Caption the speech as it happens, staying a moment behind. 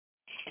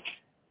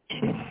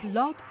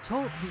Blog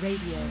Talk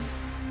Radio.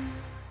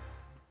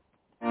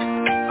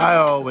 I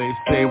always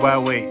say, why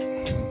wait?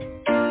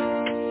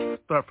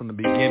 Start from the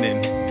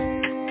beginning.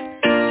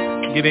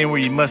 Get in where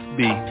you must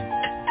be.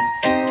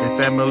 Hey,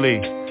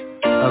 family,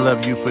 I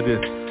love you for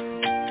this.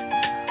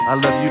 I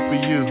love you for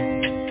you.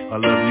 I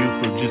love you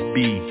for just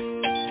be.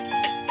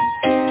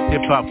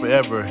 Hip-hop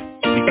forever.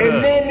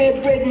 Because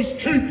brother's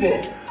keeper.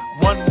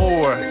 One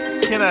more,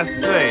 can I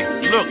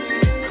say? Look,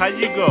 how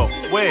you go?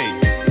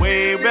 Way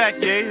back,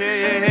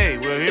 hey.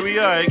 Well, here we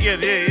are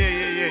again,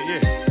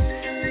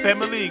 yeah.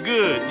 Family,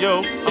 good,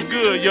 yo. I'm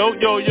good, yo.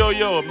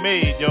 I'm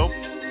made, yo.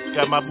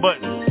 Got my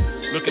button.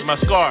 Look at my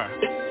scar.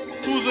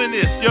 Who's in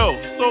this, yo?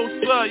 So,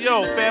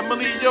 yo.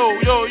 Family, yo.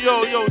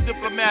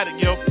 Diplomatic,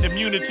 yo.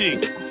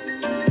 Immunity.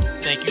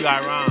 Thank you,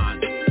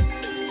 Iran.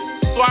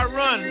 So I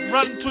run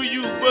to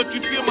you, but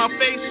you feel my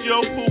face,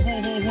 yo.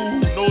 Hoo.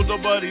 No,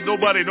 nobody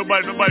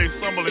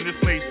stumble in this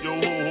place,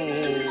 yo.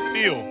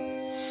 Feel.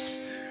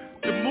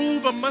 The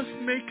move I must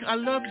make, I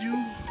love you.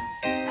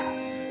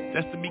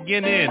 That's the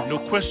beginning, no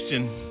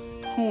question.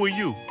 Who are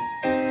you?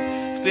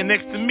 Stay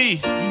next to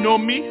me, you know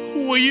me,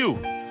 who are you?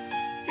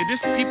 If this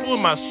people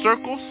in my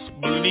circles,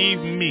 believe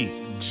me,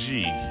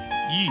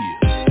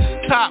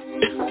 yeah. Top,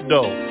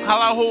 though, how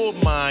I hold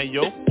mine,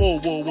 yo. Whoa.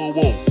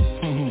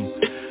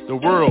 The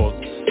world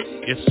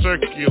is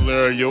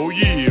circular, yo,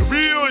 yeah.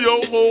 Real,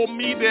 yo, hold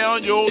me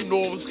down, yo.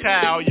 North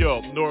Cal,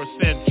 yo. North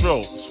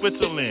Central,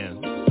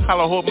 Switzerland. How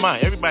I hold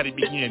mine, everybody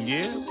begin,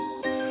 yeah?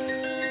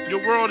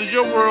 Your world is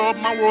your world,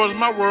 my world is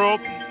my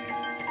world.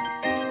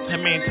 How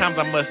many times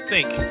I must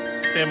think,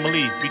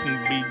 family, we can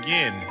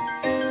begin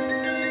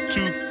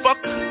to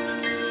fuck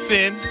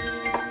sin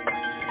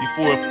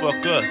before it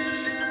fuck us.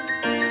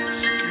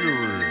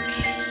 Scourge,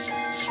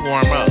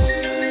 swarm up.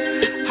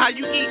 How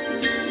you eat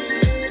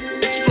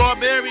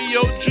strawberry,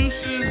 yo,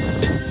 juices?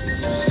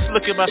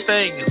 Look at my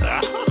fingers.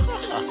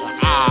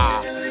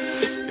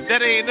 If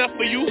that ain't enough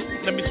for you,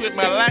 let me switch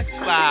my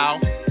lifestyle.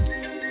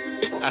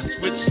 I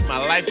switched my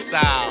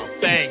lifestyle.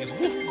 Things.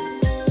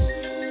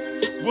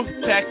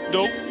 WolfPack,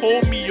 though.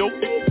 Hold me, yo.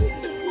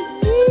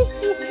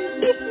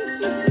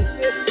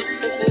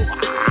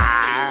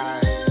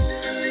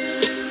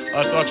 I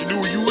thought you knew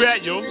where you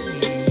at, yo.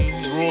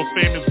 World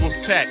famous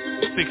WolfPack,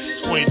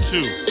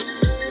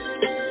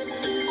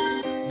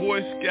 622.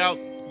 Boy Scout,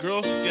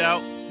 Girl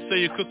Scout, say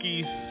your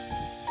cookies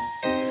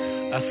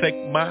affect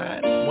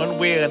mine one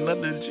way or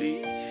another,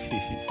 G.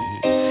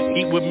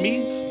 Eat with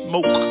me,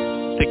 smoke,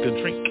 take a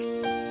drink.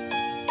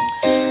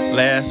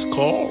 Last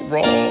call,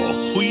 raw.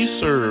 Who you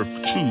serve?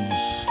 Choose.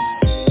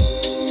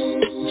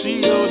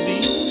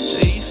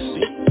 G-O-D-J-C.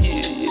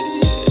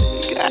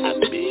 Yeah. Got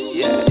me.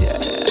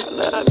 Yeah. I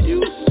love you.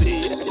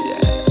 See.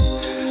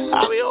 Yeah.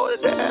 I'll be on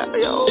it down,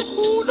 yo.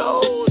 Who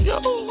knows, yo?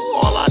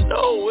 All I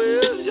know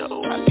is, yo,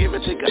 I give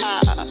it to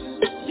God.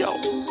 Yo.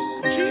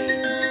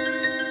 G-O-D-J-C.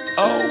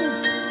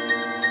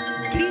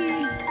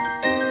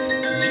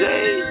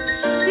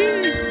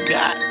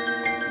 Got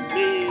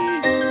me.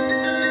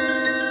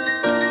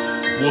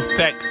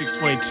 WolfPack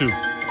 622.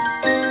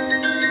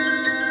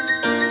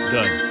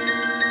 Done.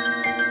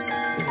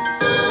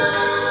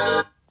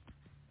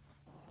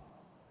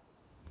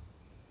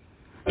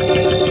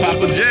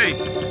 Papa J.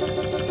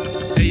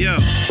 Hey yo,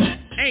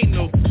 ain't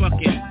no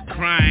fucking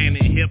crying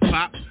in hip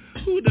hop.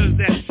 Who does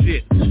that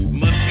shit?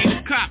 Must be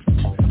the cops.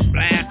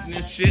 Blasting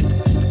and shit.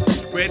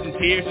 Spreading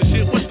tears and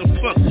shit. What the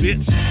fuck,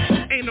 bitch?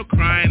 Ain't no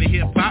crying in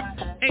hip hop.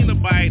 Ain't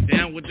nobody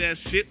down with that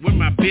shit. Where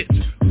my bitch?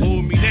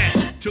 Hold me that.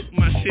 Took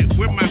my shit.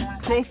 Where my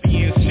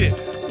trophy and shit?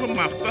 Where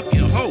my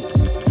fucking hoe?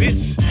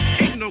 Bitch,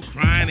 ain't no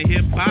crying in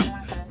hip hop.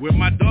 Where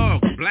my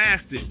dog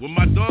blasted? Where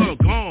my dog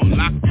gone?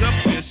 Locked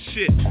up and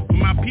shit. Where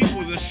my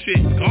peoples and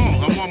shit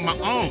gone. I'm on my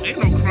own. Ain't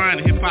no crying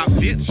in hip hop,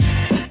 bitch.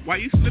 Why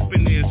you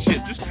slipping in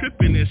shit? Just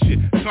tripping and shit.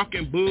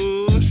 Talking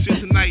bullshit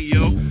tonight,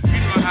 yo. You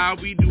know how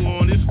we do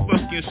on this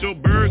fucking show.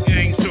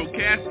 ByrdGang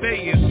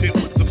Cafe and shit.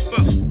 What the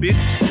fuck, bitch?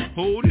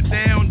 Hold it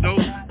down, though.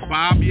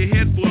 Bob your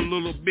head for a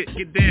little bit.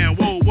 Get down.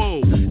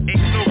 Whoa. Ain't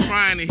no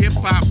crying in hip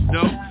hop,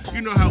 though.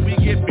 You know how we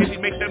get busy.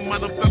 Make that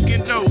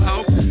motherfucking dough,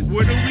 ho.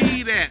 Where the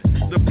weed at?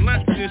 The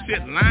blunts and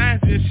shit.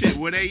 Lines and shit.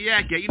 Where they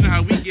at? You know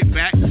how we get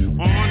back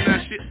on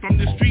that shit from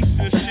the streets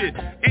and shit.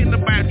 Ain't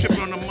nobody tripping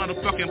on the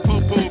motherfucking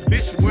po-po,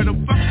 bitch. Where the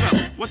fuck up?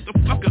 What the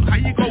fuck up? How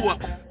you go up?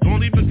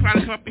 Don't even try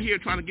to come up in here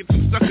trying to get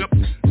some stuck up.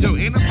 Yo,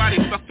 ain't nobody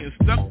fucking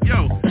stuck.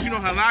 Yo, you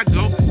know how I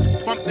go.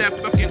 Bump that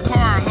fucking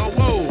car, ho.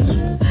 Whoa.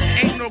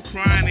 Ain't no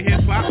crying in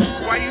hip hop.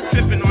 Why you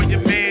tripping on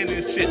your man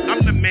and shit?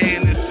 I'm the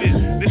man and shit.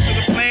 Listen to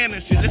the plan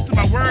and shit. Listen to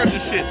my words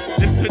and shit.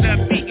 Listen to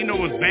that beat, you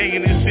know it's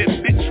banging and shit.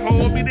 Bitch,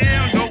 hold me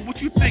down, though.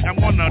 What you think? I'm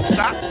gonna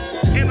stop?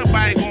 Ain't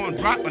nobody gonna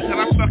drop until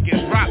I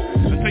fucking drop.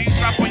 Until you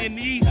drop on your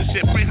knees and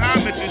shit. Pray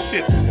homage and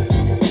shit.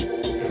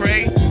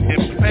 Pray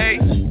and pay.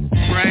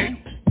 Pray.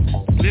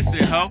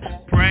 Listen, ho.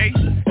 Pray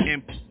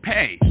and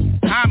pay.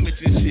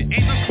 Homage and shit.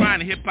 Ain't no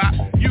crying in hip hop.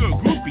 You a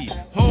groupie.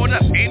 Hold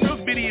up. Ain't no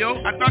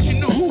video. I thought you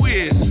knew who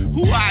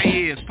I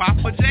is.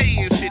 Papa J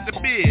and shit. The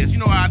biz. You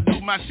know how I do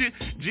my shit.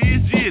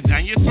 Jizz.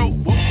 Down your throat.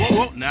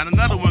 Whoa. Now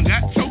another one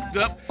got choked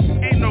up.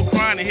 Ain't no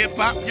crying in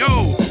hip-hop.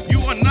 Yo, you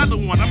another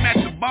one. I'm at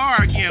the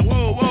bar again.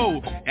 Whoa,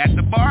 whoa. At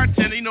the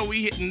bartender, you know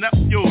we hitting up.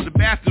 Yo, the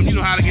bathroom, you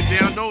know how to get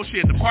down. Those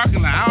shit. The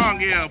parking lot. I don't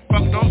give a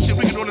fuck. Those shit.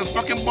 We can go to the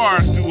fucking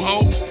bars too,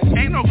 ho.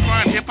 Ain't no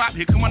crying in hip-hop.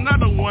 Here come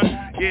another one.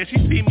 Yeah, she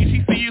see me.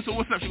 She see you. So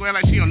what's up? She going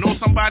like she don't know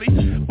somebody?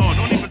 Oh,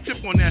 don't even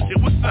trip on that shit.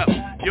 What's up?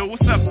 Yo,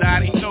 what's up,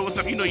 Dottie? You know what's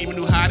up? You know you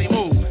knew Hottie.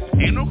 Whoa.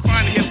 Ain't no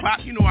crying in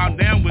hip-hop. You know I'm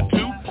down with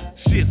two.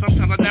 Shit,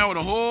 sometimes I'm down with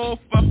a whole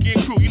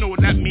fucking crew. You know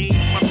what that means?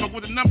 Motherfucker,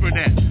 what the number of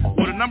that?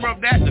 Well, the number of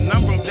that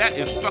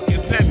is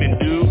fucking 7,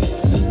 dude.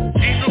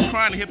 Ain't no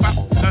crying in hip-hop,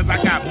 cause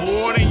I got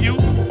more than you.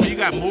 You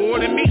got more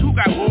than me. Who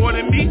got more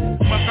than me?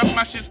 Motherfucker,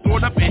 my shit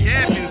stored up in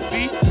heaven,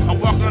 see?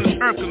 I'm walking on this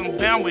earth cause I'm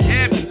down with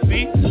heaven,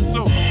 see?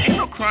 So, ain't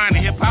no crying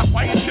in hip-hop.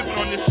 Why you tripping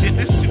on this shit?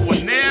 This shit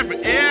will never,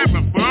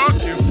 ever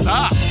fucking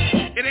stop.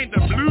 It ain't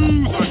the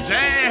blues or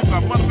jazz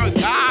or motherfucker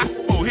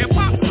gospel.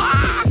 Hip-hop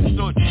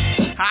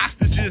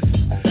hostages.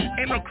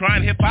 Ain't no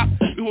crying hip-hop.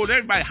 We hold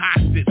everybody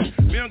hostage.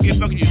 We don't give a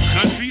fuck if it's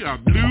country or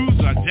blues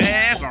or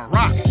jazz or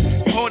rock.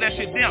 We hold that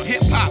shit down,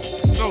 hip-hop.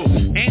 So,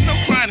 ain't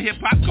no crying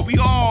hip-hop, cause we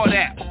all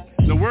that.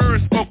 The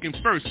word spoken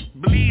first.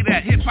 Believe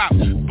that hip-hop.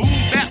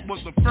 Boom bap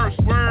was the first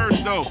word,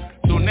 though.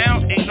 So now,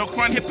 ain't no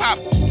crying hip-hop.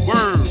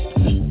 Word.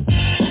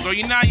 So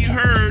you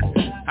heard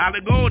how they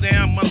go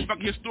down,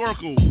 motherfucking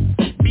historical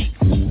beats.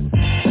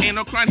 Ain't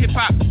no crying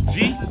hip-hop,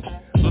 G.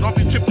 So don't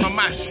be tripping on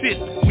my shit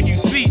when you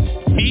see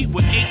me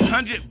with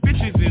 800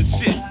 bitches and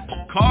shit.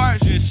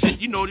 Cars and shit,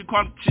 you know they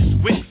call them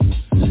shits whips.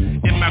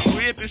 In my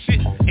crib and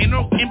shit, ain't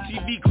no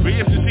MTV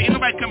cribs and shit. Ain't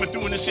nobody coming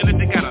through in this shit if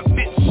they got a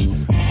bitch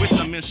with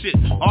them and shit.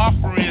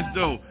 Offerings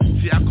though,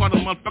 shit, I call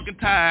them motherfucking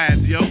ties,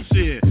 yo,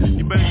 shit.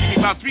 You better give me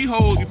about 3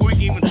 hoes before you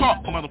can even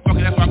talk,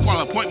 motherfucker. That's why I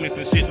call appointments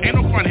and shit. Ain't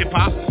no crying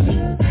hip-hop.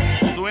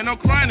 So ain't no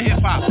crying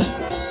hip-hop,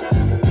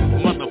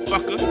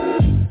 motherfucker.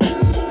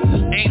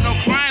 Ain't no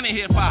crying in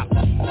hip-hop,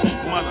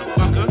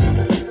 motherfucker.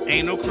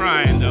 Ain't no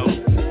crying, though.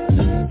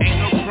 Ain't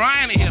no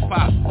crying in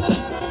hip-hop,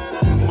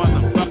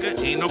 motherfucker.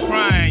 Ain't no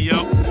crying,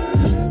 yo.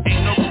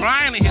 Ain't no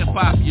crying in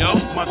hip-hop, yo,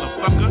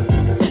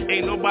 motherfucker.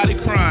 Ain't nobody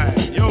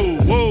crying, yo,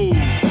 whoa.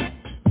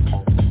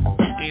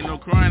 Ain't no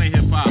crying in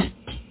hip-hop.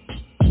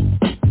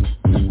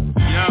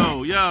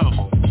 Yo.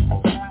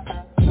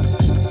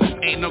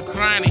 Ain't no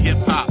crying in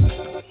hip-hop.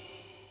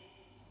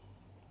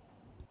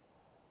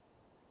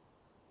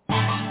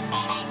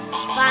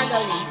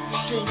 Finally,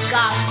 street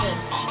gospel.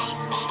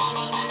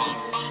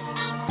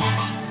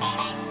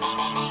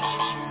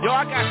 Yo,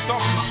 I got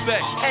something to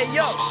say. Hey,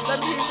 yo, let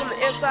me hear you from the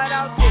inside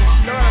out there.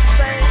 You know what I'm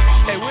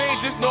saying? Hey, we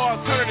ain't just no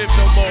alternative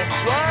no more.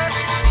 What?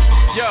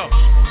 Yo,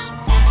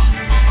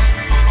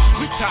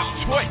 we top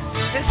choice.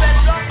 Then set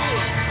it off here.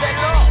 Set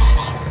it off.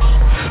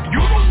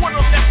 You don't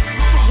wanna mess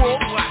with the world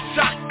like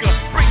shocker.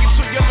 Bring it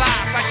to your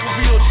life like a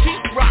real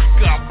cheap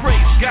rocker.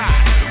 Praise God.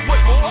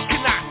 What more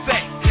can I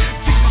say?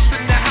 Jesus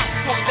in the house,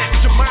 so let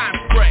your mind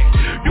spray.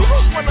 You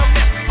don't wanna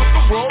mess with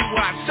the world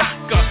like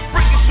shocker.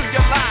 Bring it to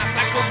your life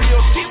like a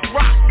real cheap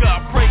rocker.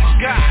 Praise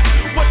God.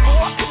 What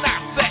more can I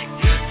say?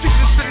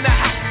 Jesus in the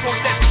house, so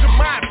let your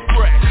mind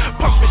spray.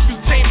 Pumping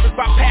through chambers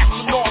by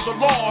passing all the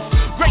laws.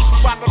 Grace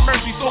by the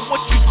mercy, so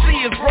what you see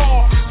is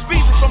raw.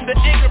 Speeding from the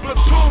anger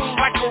platoon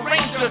like a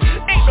ranger.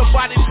 Ain't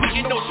nobody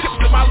putting no chips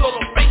in my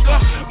little finger.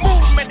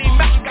 Move many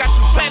mountains, got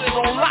you planted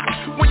on lock.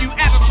 When you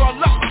add us all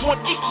up,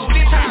 1 equals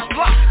 10 times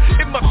block.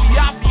 It must be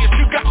obvious,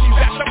 you got me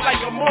wrapped up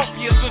like a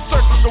Morpheus. In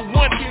search of the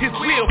one, his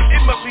will,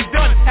 it must be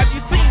done. Have you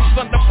seen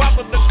Son, the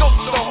Father, the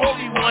Ghost, the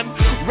Holy One?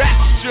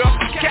 Rapture,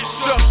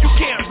 capture, you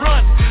can't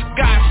run.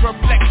 God's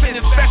perplexing,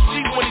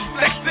 especially when he's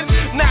flexing.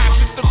 Nah,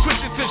 Mr.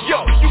 Christian says,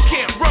 yo, you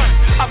can't run.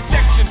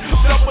 Objection,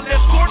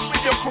 double-edged sword for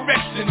your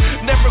correction.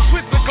 Never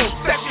quizzical,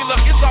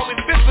 secular is always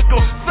physical.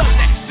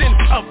 Selection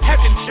of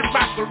heaven is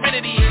my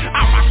serenity.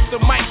 I rock the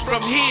mic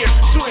from here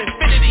to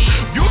infinity.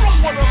 You don't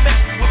wanna mess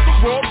with the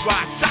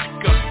worldwide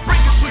shocker.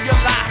 Bring it to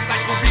your life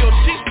like a real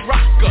cheap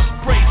rocker.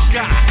 Praise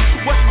God.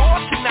 What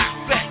more can I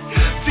say?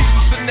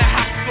 Jesus in the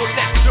house, so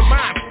let your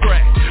mind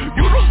spray.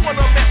 You don't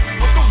wanna mess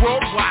with the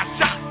worldwide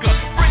shocker.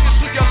 Bring it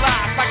to your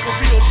life like a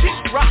real cheap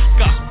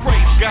rocker.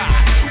 Praise God.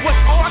 What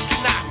more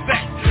can I say?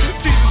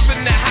 Jesus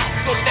in the house,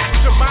 so let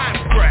your mind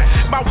spray.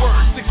 My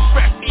words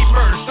express,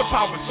 emerge, the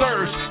power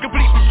surge.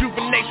 Complete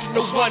rejuvenation,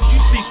 the one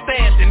you see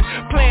standing.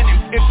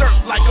 Planning, insert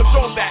like a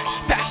throwback.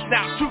 Passing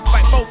out truth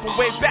like Moses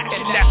way back,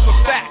 and that's a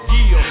fact.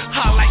 Yeah.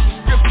 Highlight the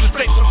scripture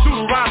straight from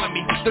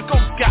Deuteronomy. The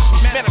ghost got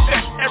me,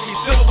 manifest every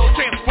syllable,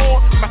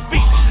 transform my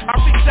speech. I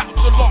reach out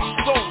to lost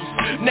souls.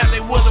 Now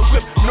they will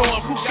equip,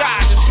 knowing who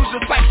God is through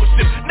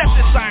discipleship.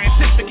 Nothing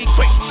scientific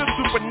equates to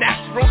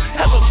supernatural,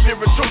 hello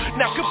spiritual.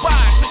 Now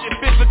combine to the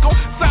physical.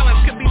 Silence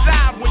can be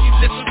loud when you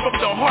listen from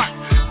the heart.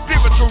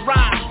 Spiritual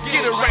rhymes,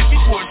 get it right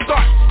before it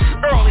starts.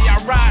 Early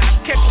I rise,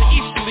 catching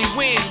easterly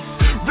winds.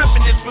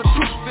 Ripping this for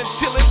truths and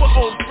chilling with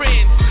old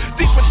friends.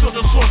 Deep into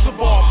the source of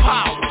all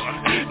power.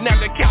 Now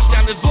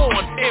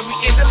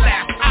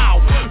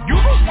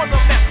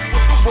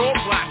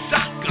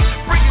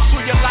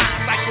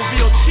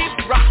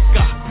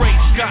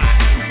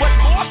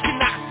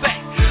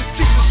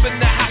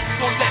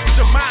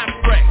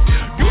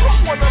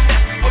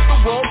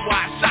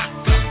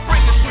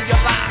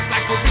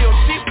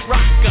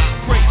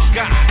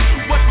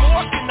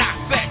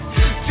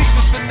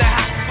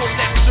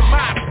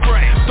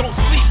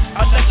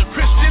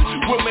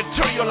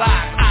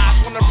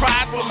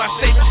of my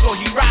statements, so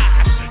he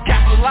rides.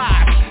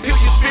 Capitalize, heal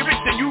your spirit,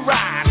 then you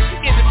ride.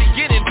 In the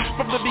beginning,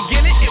 from the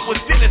beginning, it was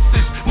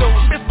Genesis. No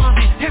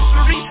mystery,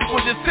 history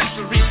was a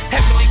century.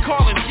 Heavenly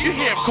calling, you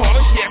hear him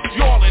calling, yes,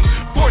 yawning.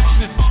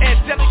 Forces,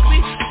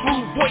 angelically,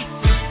 smooth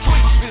voices,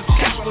 choices,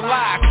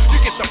 capitalize.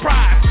 You get the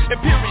prize,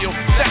 imperial,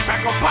 that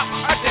back on pop,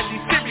 identity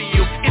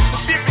serial. It's the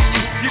theory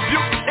you do,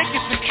 it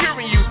gets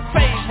securing you.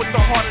 Slave with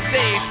the heart of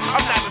days,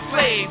 I'm not a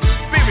slave.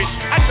 Spirit,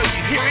 I know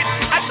you hear it,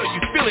 I know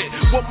you feel it.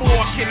 What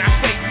more can I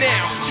say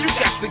now? You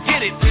got to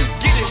get it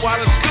while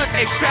it's good.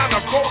 A crown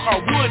of gold or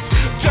wood.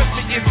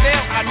 Judgment is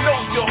now, I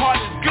know your heart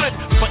is good.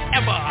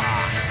 Forever,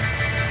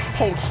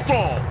 hold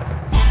strong.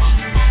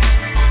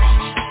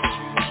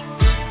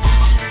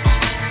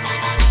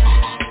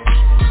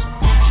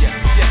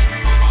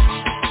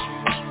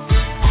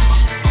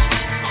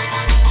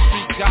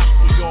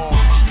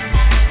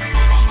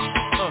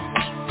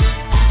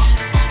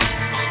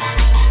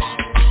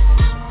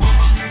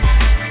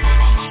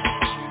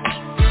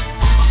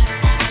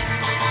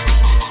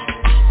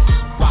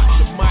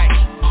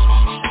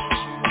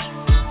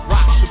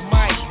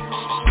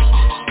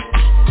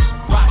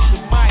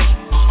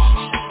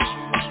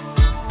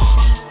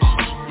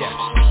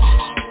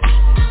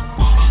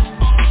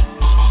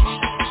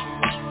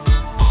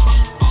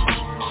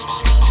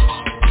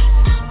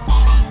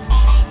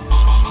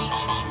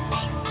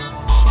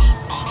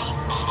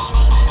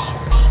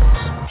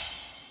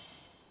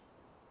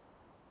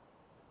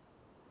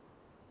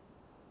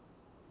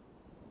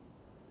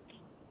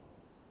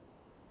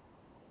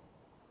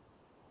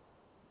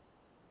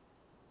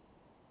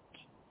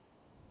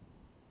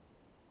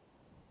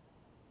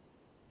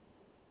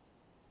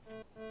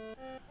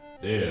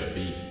 There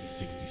be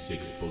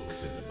 66 books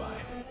in the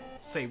Bible.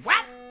 Say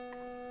what?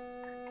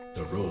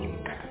 The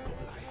roadmap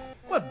of life.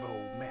 What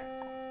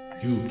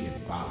roadmap? You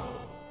can follow.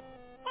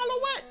 Follow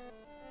what?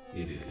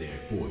 It is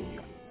there for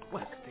you.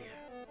 What's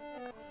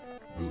there?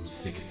 Route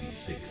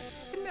 66.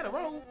 Isn't that a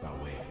road?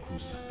 By way of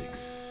crucifix.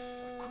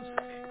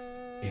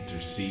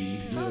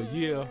 Intercede.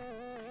 Yeah.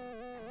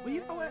 Well,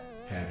 you know what?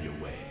 Have your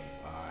way.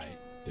 Alright.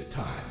 The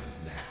time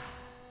is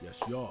now. Yes,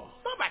 y'all.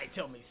 Somebody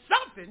tell me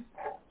something.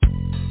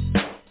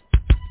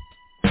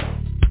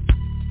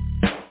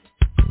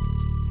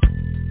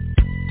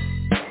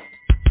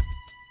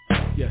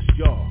 Yes,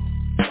 y'all.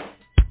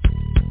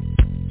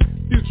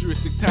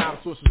 Futuristic time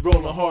sources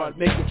rolling hard,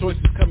 making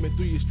choices coming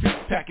through your streets,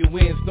 packing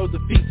wins, no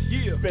defeats.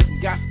 Yeah,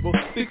 spreading gospel,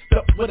 fixed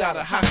up without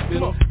a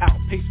hospital.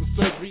 Outpatient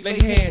surgery, lay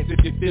hands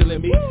if you're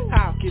feeling me. Woo.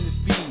 How can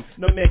this be?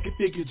 No man can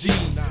figure G.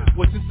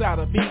 What's inside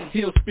of me?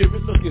 Heal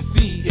spirit, look and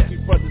see. Yes. We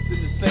brothers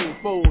in the same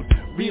fold.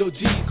 Real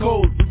G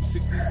code, Route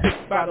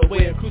 66 by the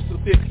way of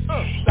crucifix.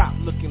 Stop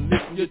looking,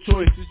 listen, your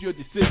choice is your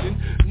decision.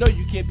 No,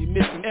 you can't be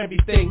missing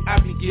everything I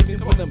be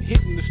giving. When I'm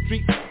hitting the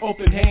street,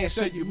 open hands,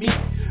 show you me.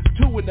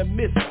 Two in the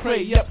midst,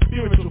 pray up,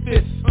 spiritual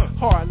fists.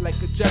 Hard like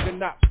a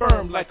juggernaut,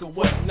 firm like a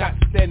whatnot.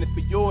 Standing for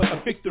yours,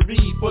 a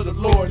victory for the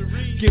Lord.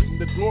 Give him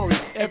the glory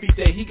every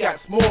day, he got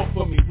more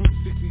for me.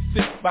 Route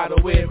 66 by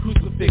the way of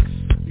crucifix.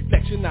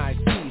 Reflection I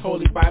see,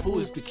 Holy Bible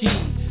is the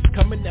key.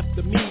 Coming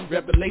after me,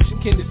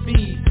 revelation can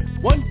deceive.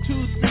 1,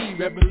 2, 3,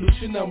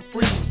 revolution, I'm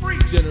free.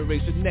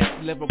 Generation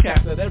next level,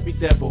 cast out every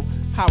devil.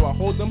 How I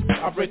hold them,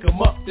 I break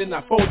them up, then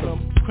I fold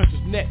them. Crush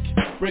his neck,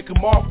 break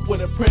them off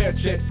with a prayer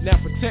check.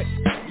 Now protect,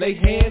 lay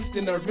hands,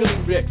 then I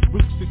really wreck.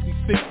 Route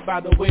 66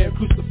 by the way of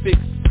crucifix.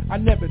 I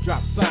never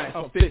drop signs,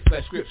 I'm fixed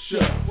like scripture.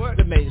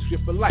 The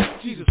manuscript of life,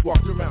 Jesus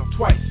walked around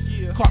twice.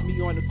 Caught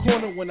me on the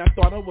corner when I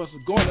thought I was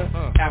a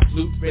goner.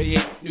 Absolute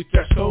radiate, new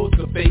thresholds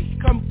of faith.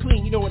 Come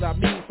clean, you know what I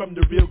mean, from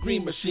the real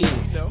green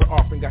machine. The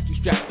offering got you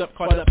strapped up,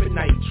 caught up at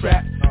night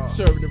trap.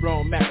 Serving the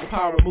wrong master,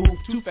 power move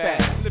too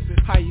fast.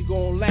 How you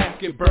gon'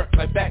 last, get burnt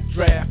like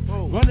backdraft.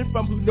 Running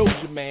from who knows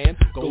you, man,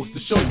 goes to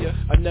show you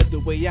another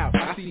way out.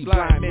 I see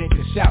blind man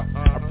can shout.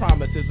 A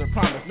promise is a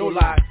promise, no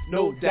lie,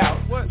 no doubt.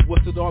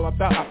 What's it all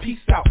about? I peace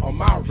out on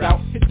my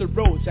route. Hit the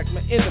road, jack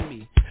my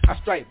enemy. I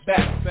strike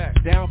back,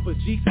 down for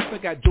Jesus. I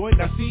got joy,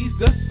 I seize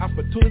the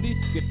opportunity.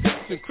 Get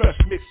fixed and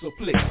crushed, mix or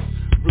flicks.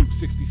 Route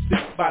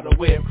 66 by the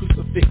way of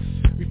crucifix.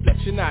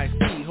 Reflection I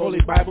see,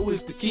 Holy Bible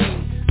is the key.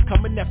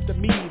 Coming after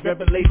me,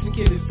 revelation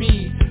can it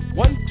be?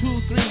 1,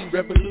 2, 3,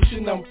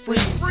 revolution, I'm free.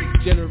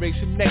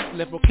 Generation next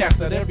level, cast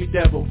out every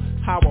devil.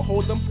 How I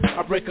hold them,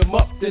 I break them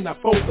up, then I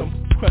fold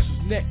them. Crush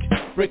his neck,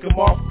 break them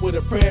off with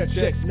a prayer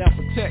check. Now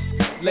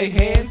protect, lay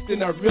hands,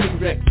 then I really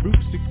wreck. Route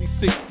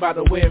 66 by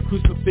the way of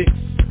crucifix.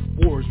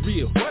 War is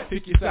real,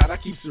 pick your side, I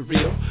keep it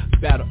real.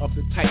 Battle of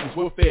the Titans,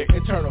 warfare,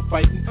 internal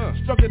fighting.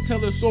 Struggle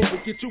till it's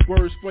over, get your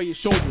words for your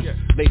shoulders.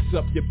 Lace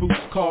up your boots,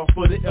 call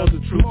for the elder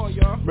troops.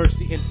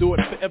 Mercy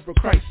endured forever,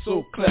 Christ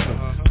so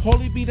clever.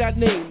 Holy be thy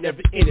name,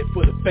 never in it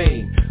for the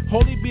fame.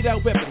 Holy be thy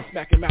weapon,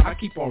 smack him out, I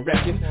keep on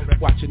wrecking.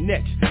 Watch your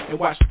neck, and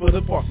watch for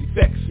the false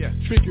effects.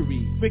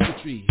 Trickery,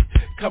 bigotry,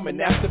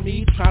 coming after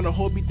me, trying to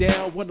hold me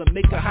down, wanna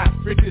make a hot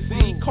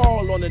fricassee.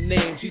 Call on the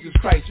name Jesus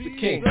Christ the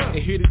King, and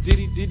hear the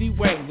diddy diddy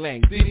wang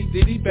lang, diddy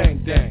diddy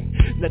bang dang.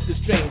 Nothing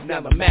strange, now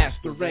the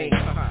master reigns.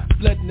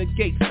 Flooding the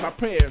gates, my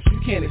prayers,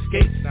 you can't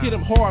escape. Hit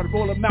them hard,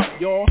 roll them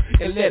out, y'all,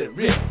 and let it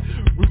rip.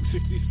 Route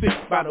 66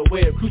 by the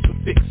way of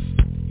crucifix.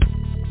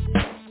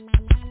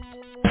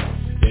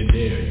 And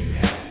there you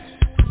have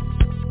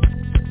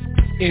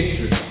it.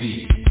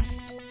 Intercede,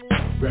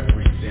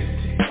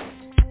 representing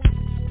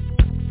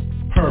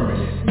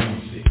permanent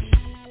music.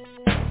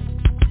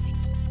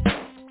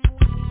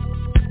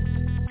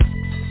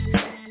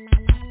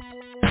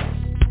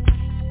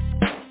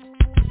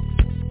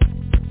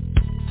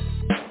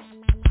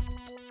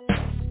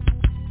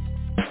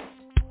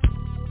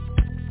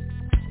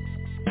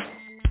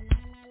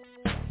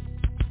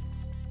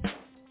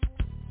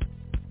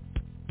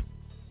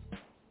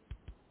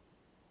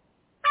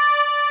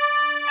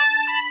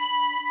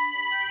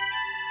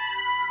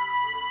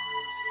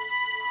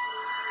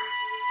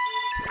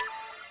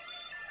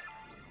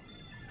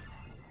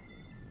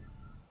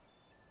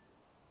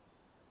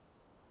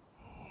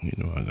 You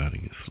know I gotta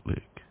get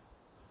slick.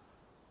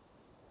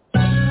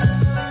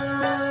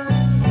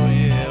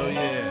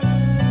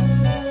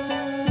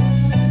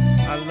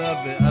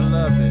 I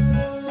love it.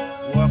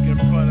 Walk in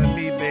front of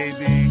me,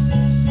 baby.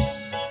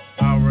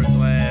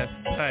 Hourglass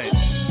type.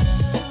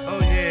 Oh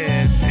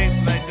yeah,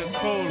 shaped like a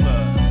cola.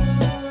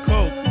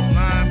 Coke,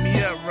 line me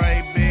up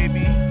right,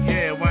 baby.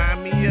 Yeah,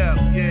 wind me up.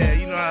 Yeah,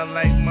 you know I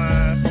like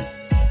mine.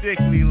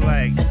 Thickly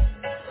like.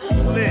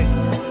 Slick,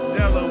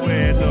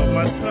 Delaware though,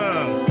 my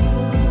tongue.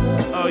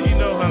 Oh, you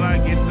know how I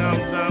get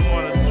dumb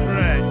on a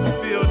track.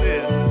 Feel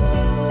this.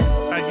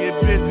 I get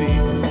busy.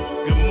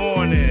 Good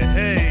morning.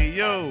 Hey,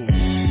 yo.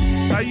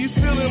 How you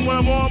feeling when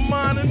I'm on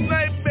mine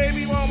tonight,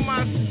 baby? On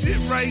my shit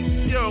right,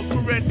 yo,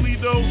 correctly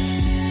though.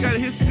 Gotta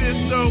hit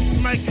this though,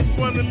 mic in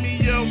front of me,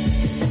 yo.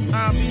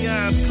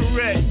 Ambiance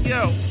correct,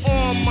 yo.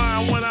 On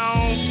mine when I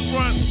on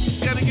front.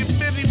 Gotta get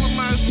busy with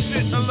my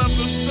shit. I love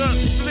the stunt.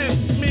 Flip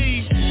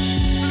me,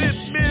 flip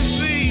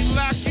busy,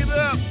 lock it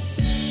up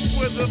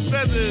with the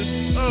feathers.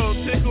 Oh,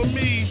 tickle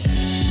me.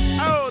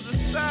 Oh, the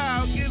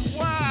style gets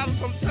wild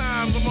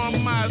sometimes. I'm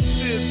on my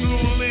shit,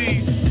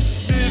 truly.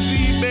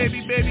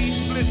 Busy, baby,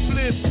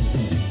 flip,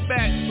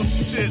 back some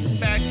shit,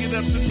 back it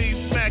up to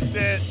me, smack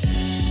that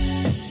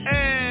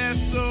ass,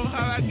 so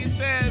how I get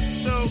that,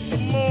 so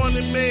good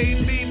morning,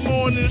 baby,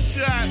 morning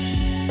shot,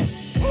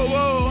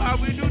 whoa, how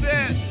we do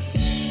that,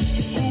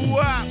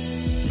 ooh-wop,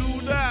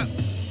 do that,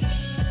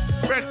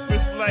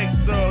 breakfast like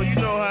though, you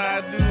know how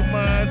I do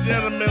mine,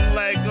 gentlemen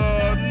like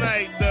all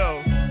night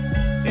though,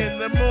 in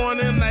the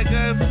morning like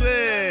I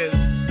said,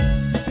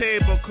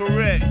 table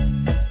correct,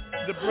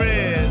 the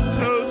bread,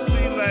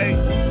 toasty like,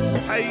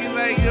 how you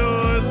like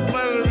yours,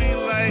 buttery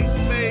like,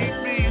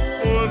 baby,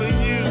 spoiling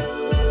you,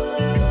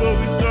 before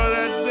we start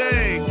our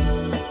day,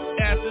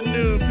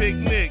 afternoon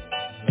picnic,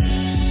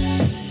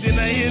 then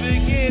I hit it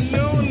again,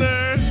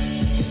 nooner,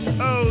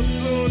 oh,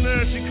 sooner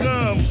she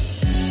comes,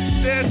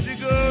 there she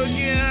go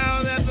again,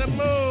 out at the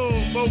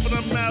moon, both of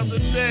them out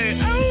today,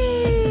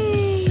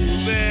 oh,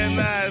 very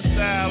nice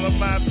style of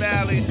my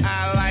valley,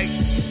 I like,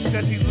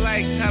 cause she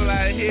like how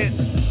I hit,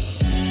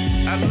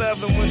 I love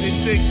them when they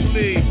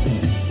thickly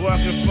walk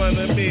in front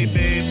of me,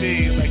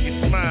 baby, like you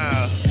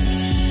smile.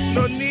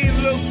 No need to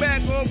look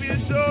back over your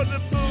shoulder,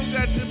 boo,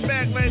 got your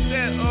back like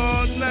that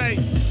all night.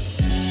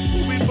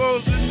 What we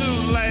supposed to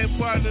do, life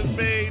partners,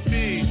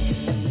 baby?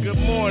 Good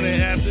morning,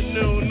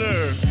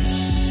 afternooner.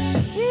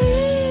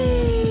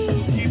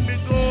 Woo, keep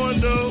it going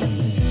though.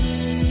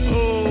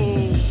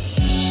 Oh,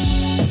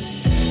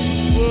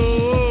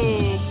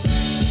 whoa,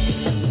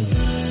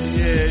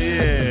 yeah.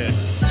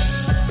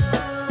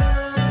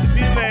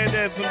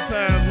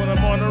 Sometimes when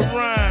I'm on the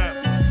rhyme,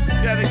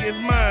 gotta get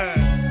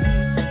mine.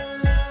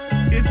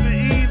 It's the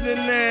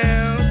evening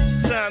now,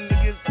 time to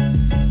get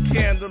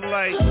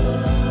candlelight,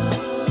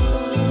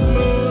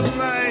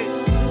 moonlight,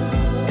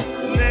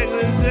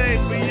 negligee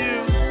for you,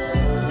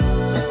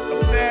 a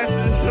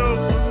fashion show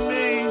for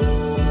me.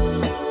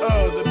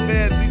 Oh, the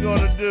best we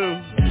gonna do.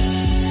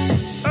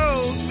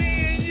 Oh, me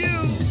and you,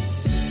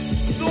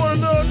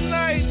 doing all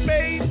night,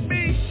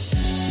 baby.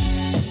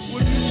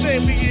 What you say,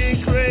 we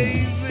getting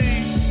crazy?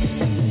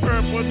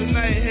 Purple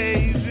tonight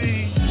hazy,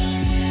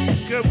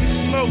 cause we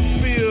smoke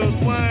fields,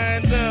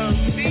 wind up,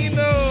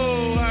 Dino,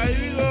 how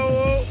you go?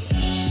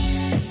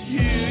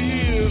 Yeah,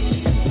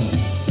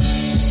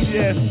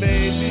 yes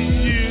baby,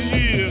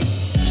 yeah,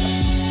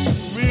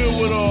 real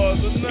with all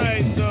the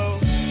night though,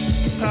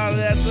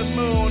 holler at the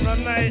moon all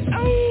night,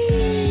 oh,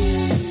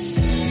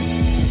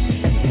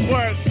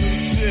 work some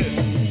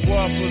shit,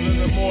 waffles in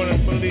the morning,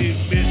 believe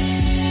bitch,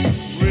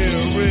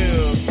 real,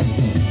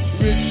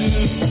 rich in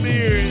the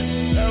spirit.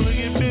 How we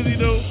get busy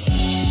though?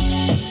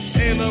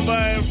 Ain't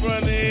nobody in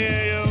front of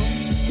here, yo.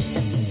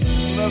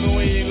 Love it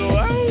when you go,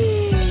 ow.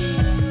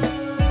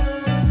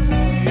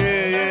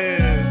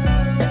 Yeah.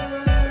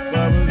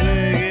 Baba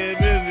say get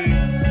busy.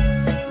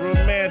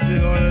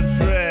 Romantic on the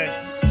track.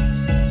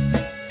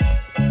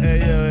 Hey,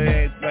 yo, it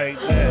ain't like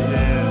that,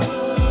 yeah.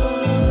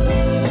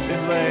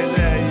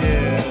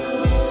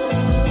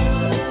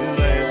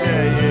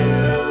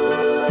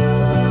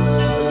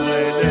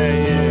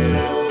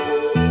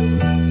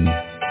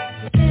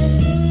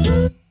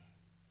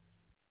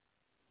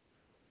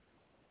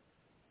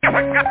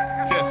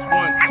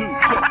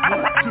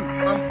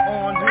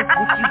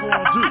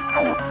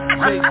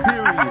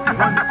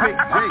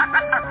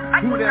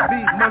 be,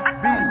 must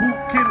be, who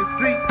can it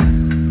see?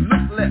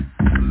 Look left,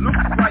 look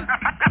right,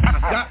 I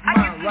got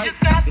mine right,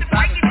 it's out of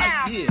sight,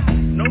 yeah,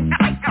 no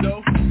sight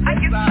though,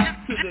 side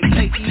to the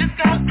lake, east,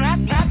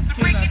 west,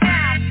 can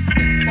I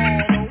see,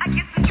 follow,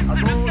 I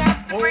roll up,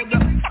 hold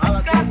up, all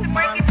I go with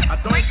mine, I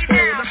don't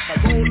fold up, I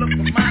roll up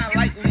for mine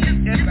like Lee,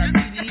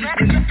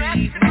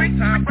 S-I-D-D, one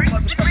time for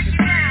motherfucking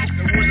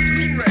and with a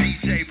Blu-ray,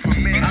 DJ for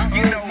me, I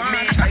hold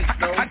mine tight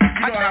though, you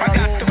know how I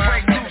roll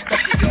mine,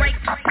 motherfucking yo,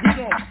 we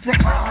gon'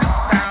 front on this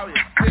style, it's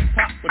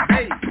hip-hop for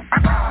days,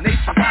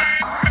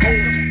 nationwide,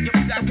 hold up,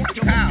 you got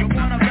your power, you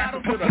wanna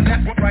battle to the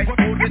left, right,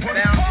 hold it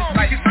down, it's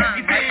like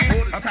mine, right,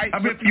 hold it tight,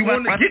 if you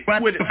wanna get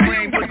with it,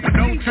 frame with it,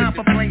 no time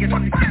for playing,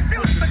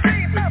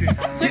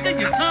 nigga,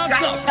 your time's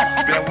up,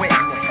 better wait,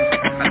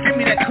 now give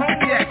me that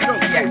cognac, yo,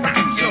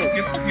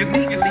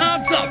 your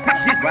time's up,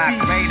 rock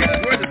later,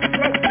 where the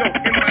stroke, yo,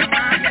 in my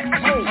mind,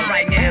 hold,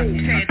 right now,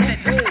 pay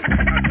attention,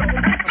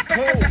 I'm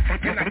cold,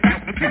 and I got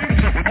the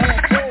keys, all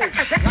cold,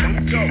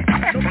 yo,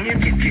 no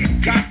empty,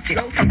 got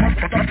yo,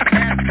 motherfucking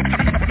ass,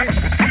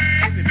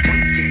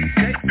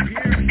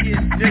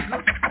 period, nigga,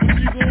 what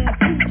you gonna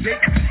do,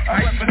 Jake, how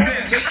you gonna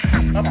Jake,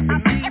 up the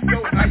lead, yo,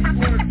 how you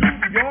gonna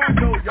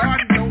do, y'all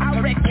know, I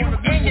wreck you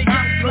in your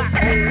flow,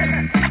 I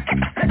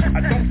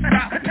don't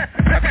stop it,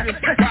 I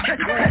just drop it,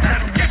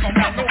 check on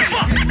my low, cause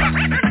I'm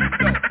mean,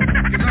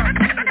 I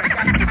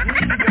got the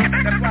green, yo,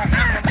 that's why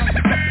I'm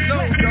fucking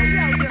low, yo,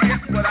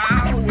 that's what I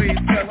always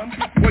tell them,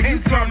 where you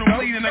from, the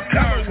lead in the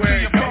car, where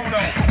your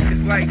photo,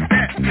 it's like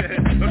that,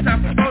 no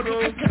time for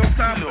photos, no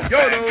time for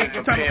yodos, no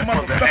time for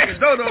motherfucking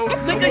dodos,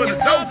 no more the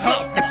dope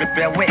hop, let's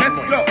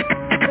go,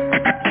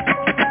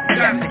 you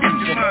gotta get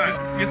your mind,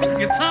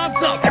 your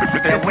time's up, it's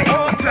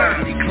all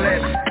time,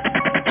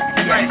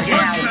 right,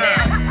 one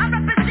time,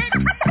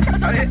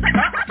 I hit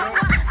stop, though,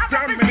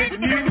 terminate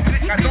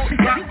music, I don't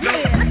drop,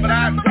 though, but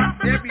I drop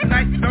every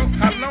night, though,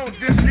 how long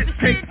this shit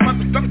take,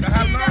 motherfucker,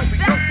 how long we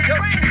go, yo,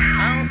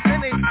 I don't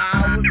spend 8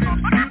 hours in the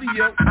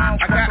studio,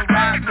 I got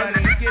 5 money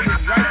to get it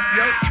right,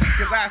 yo,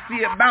 cause I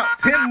see about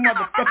 10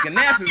 motherfucking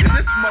asses in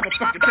this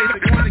motherfucking place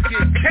that wanna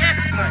get cash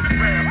tonight, it's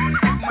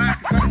mine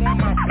cause I'm on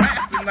my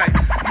blast tonight,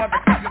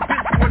 motherfucking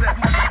bitch, for that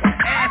motherfucking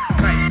ass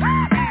tonight,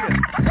 yeah,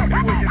 and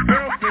where your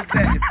girlfriend's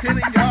at, it's 10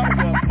 of y'all,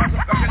 well,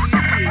 motherfucking need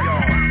 3 of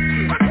y'all,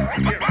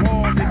 get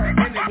raw in the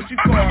beginning, what you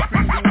call a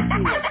preview to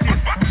a shit,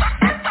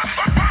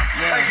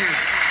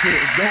 yeah,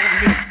 don't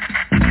miss,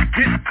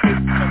 get this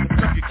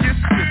motherfucking kiss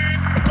this,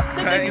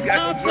 I ain't got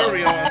no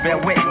jewelry on, bear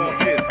with me,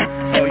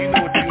 oh, you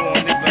know what you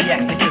on this,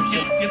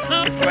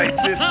 it's like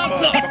this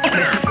motherfucker,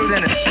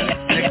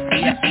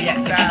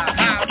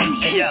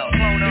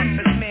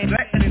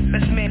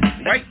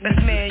 this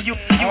man, you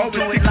do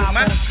it live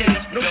on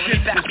stage, no shit,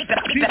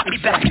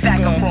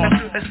 back and forth,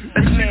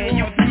 this man,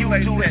 you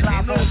do it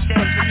live on stage,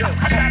 I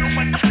got on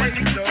my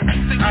stage, though,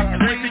 I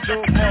already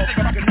don't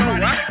motherfucking know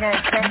where I come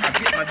from, I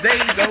get my day,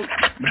 though,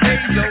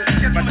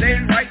 get my day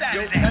right,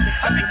 yo,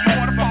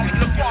 motherfucking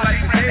looking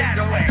like a day,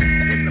 though,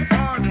 in the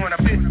bars, when I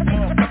fit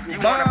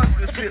motherfucking bars,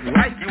 this shit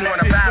right, you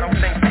wanna battle,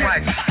 think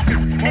twice,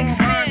 more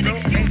hard, though,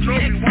 ain't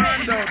trophy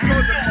one, though,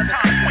 throw the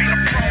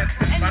motherfucking ass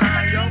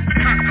behind, yo,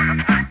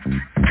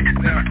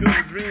 now I'm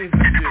doing dreams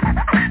and shit,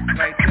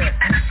 like that,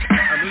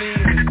 I'm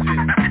lean and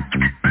shit,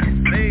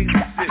 lazy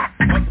shit,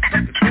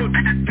 motherfucking told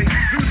you, stay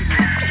true to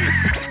this shit,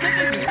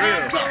 it's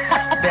real,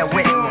 that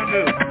way,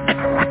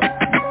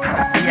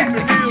 keep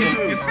it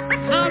real,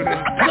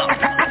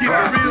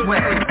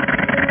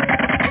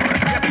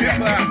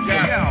 people I've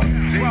got,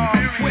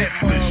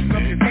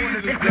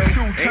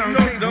 ain't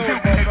no dough,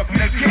 motherfucker,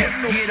 can't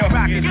no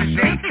fucking shit,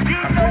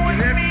 I bring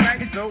it every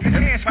night, though,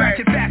 every fight,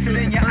 check it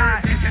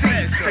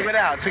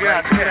out, you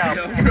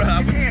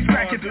can't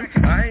scratch it,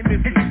 I ain't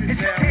missing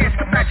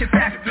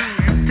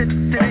shit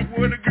now,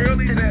 where the girl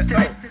is at,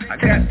 oh, I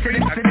still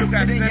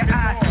got 7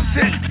 more,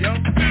 shit, yo, I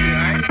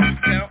ain't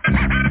discount,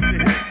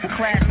 shit,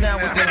 class now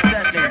with the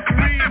 7,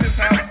 in this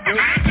house, yo,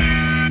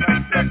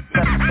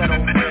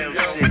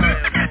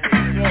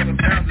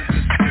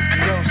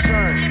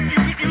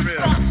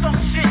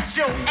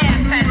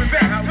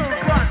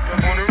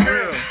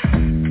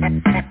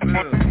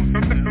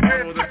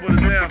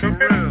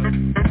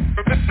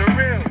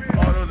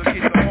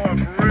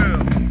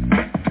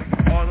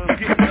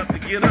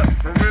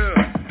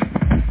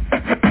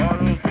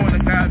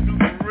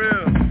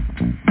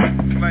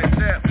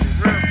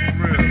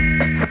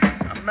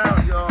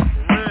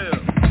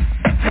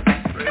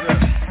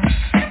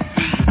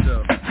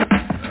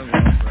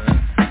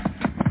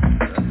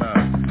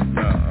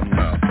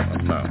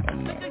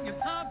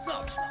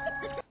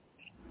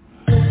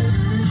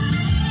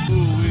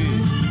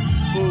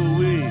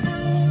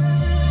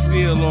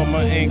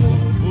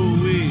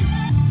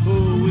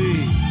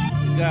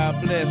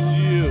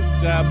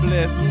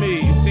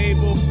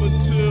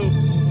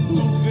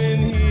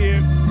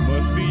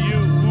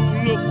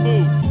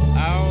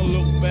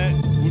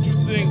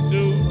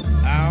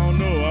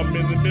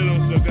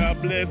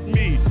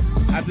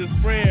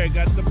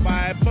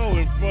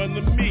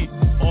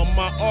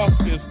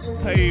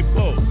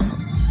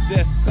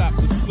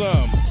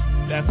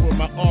 That's where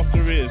my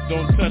altar is,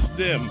 don't touch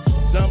them.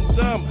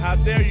 Dumb, how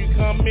dare you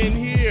come in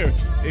here?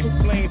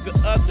 Explain to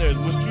others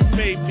what you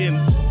may been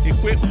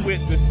equipped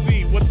with to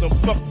see what the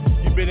fuck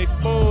you've been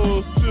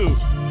exposed to.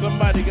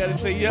 Somebody gotta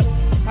say, yep,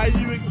 how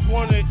you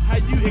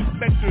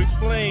expect to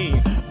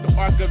explain the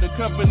Ark of the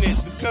Covenant,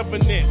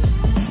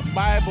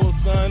 Bible,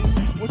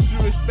 son, what you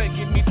expect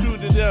get me through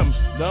to them?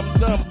 Dumb,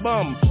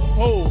 bum,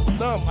 ho,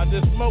 dumb, I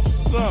just smoked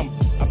some,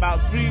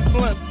 about 3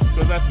 blunts,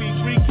 cause I see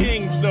 3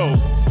 kings though,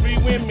 3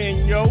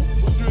 women, yo,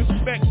 what you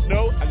expect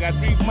though? I got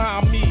 3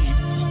 mommies,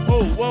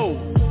 whoa,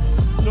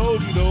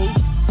 told you those,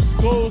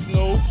 skulls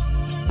no,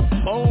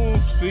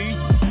 bones, see,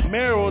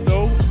 marrow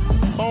though,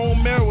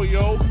 bone marrow,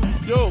 yo,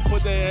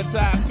 put that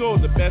entire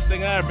code, the best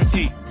thing I ever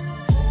ate,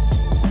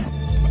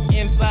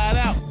 inside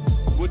out,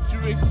 what you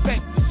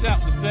expect the shout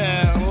to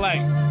sound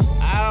like?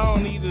 I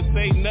don't need to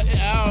say nothing,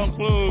 I don't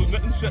close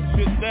nothing, shut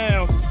shit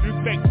down,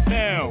 respect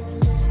town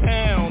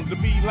to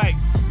be like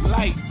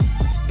light,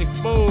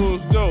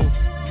 exposed though,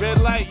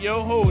 red light,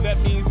 yo, ho, that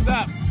means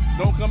stop,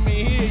 don't come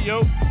in here,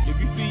 yo, if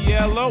you see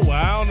yellow,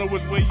 I don't know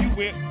which way you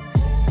went,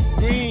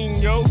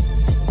 green, yo,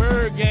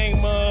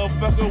 ByrdGang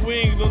motherfucker,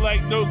 wings look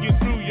like don't get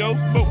through, yo,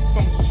 smoke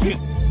some shit,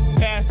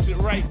 pass it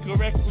right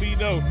correctly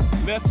though,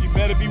 left you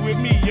better be with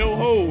me, yo,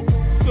 ho,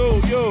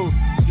 so, yo,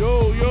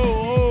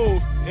 ho,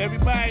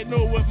 everybody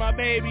know what my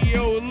baby,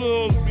 yo,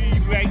 little be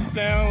like,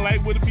 sound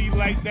like, would it be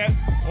like that,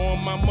 on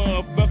my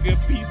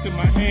motherfucking piece in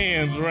my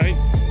hands, right,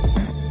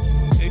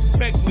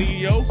 expect me,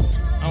 yo,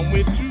 I'm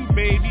with you,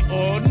 baby,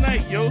 all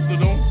night, yo, so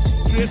don't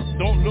trip,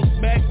 don't look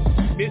back,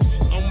 bitch,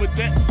 I'm with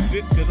that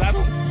shit, cause I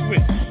don't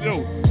switch,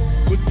 yo,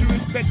 what you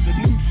expect the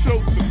new show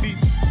to be,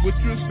 what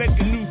you expect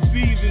the new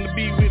season to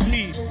be with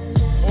me,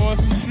 on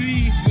some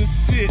trees and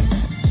shit,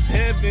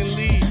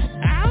 heavenly,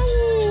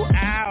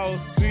 ow,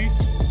 see,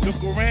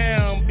 look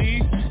around, B,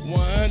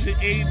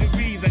 180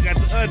 degrees, I got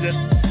the other,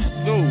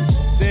 so,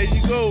 there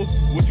you go,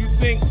 what you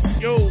think,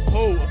 yo,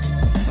 ho,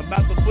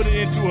 about to put it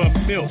into a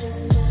milk,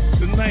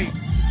 tonight,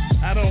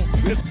 I don't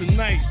trip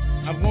tonight,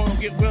 I'm gonna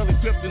get well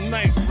equipped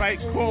tonight, right,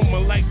 coma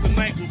like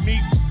tonight with me,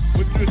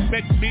 what you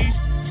expect me,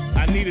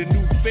 I need a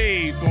new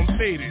fade, so I'm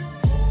faded,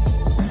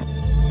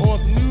 on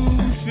some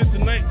new shit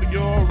tonight for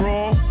y'all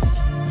raw,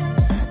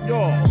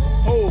 y'all,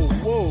 ho,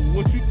 whoa,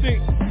 what you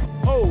think?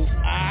 Oh,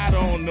 I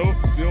don't know,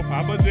 still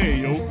Papa J,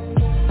 yo.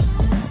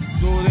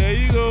 So there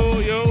you go,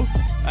 yo.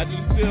 I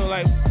just feel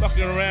like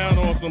fucking around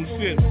on some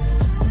shit.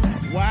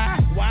 Why?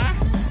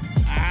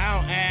 I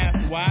don't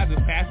ask why,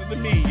 just pass it to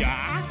me,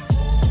 y'all.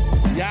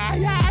 Yeah.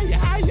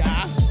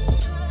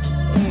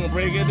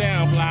 Break it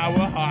down,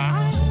 flower,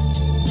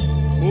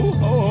 Ooh,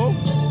 ho.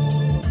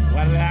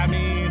 What did I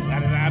mean?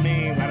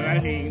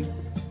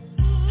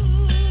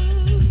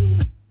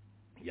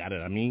 Yeah,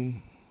 did I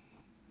mean?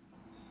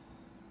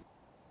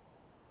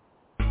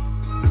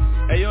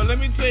 Hey, yo, let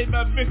me tell you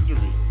about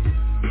victory.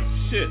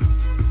 Shit.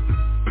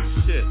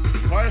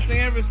 Hardest thing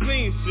I ever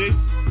seen, shit.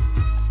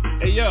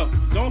 Hey, yo,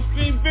 don't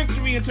scream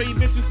victory until you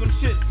been through some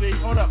shit, see?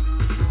 Hold up.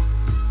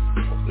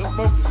 Just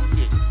focus on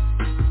shit.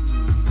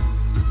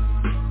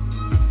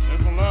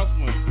 That's the last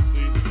one,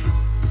 see?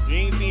 You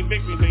ain't seen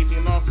victory until you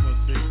seen the last one,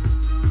 see?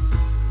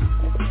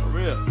 For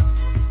real.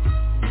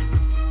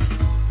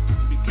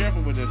 Be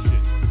careful with that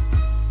shit.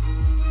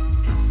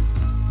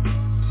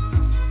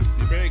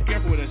 Be very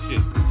careful with that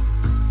shit.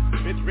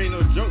 Bitch, ain't no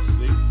jokes,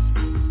 see?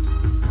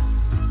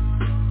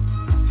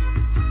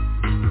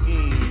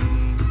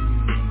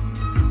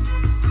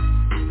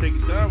 Take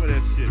your time with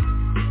that shit.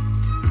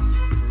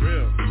 For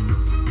real.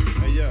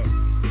 Hey, yo.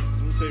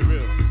 Let me say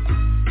real.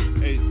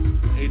 Hey,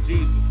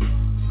 Jesus.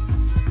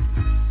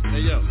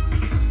 Hey, yo.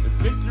 If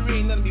victory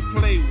ain't nothing to be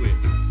played with,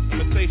 I'm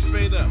gonna say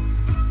straight up.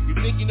 You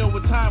think you know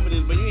what time it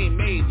is, but you ain't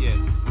made yet.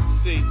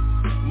 See,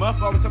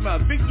 motherfuckers talking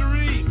about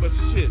victory, but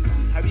shit.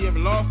 Have you ever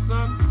lost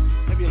some?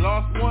 Have you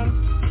lost one?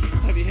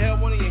 Have you held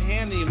one in your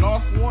hand and you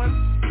lost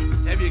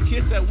one? Have you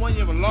kissed that one,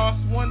 you ever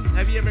lost one?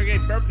 Have you ever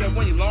gave birth to that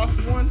one, you lost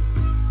one?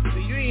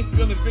 See, you ain't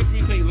feeling victory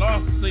until you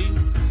lost, see?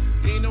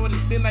 You ain't know what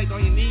it's been like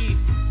on your knees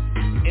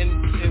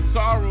in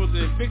sorrows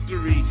and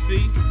victory,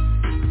 see?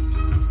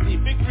 See,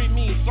 victory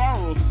means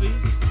sorrow, see?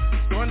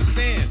 So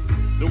understand,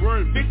 the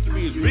word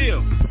victory is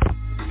real.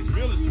 It's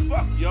real as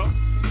fuck, yo.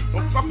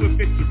 Don't fuck with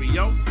victory,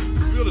 yo.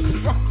 It's real as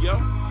fuck, yo.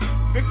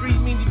 Victory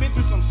means you been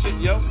through some shit,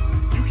 yo.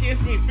 You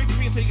can't scream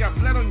victory until you got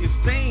blood on your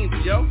stains,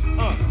 yo.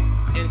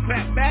 And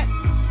clap back,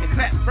 and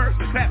clap first,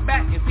 and clap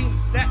back, and see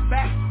snap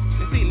back,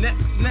 and see neck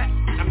snap.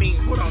 I mean,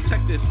 hold on,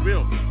 check this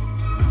real.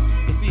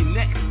 And see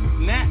neck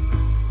snap.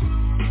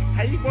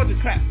 How you going to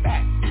clap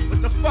back?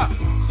 What the fuck?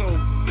 So,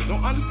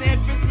 don't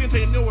understand victory until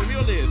you know what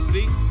real is,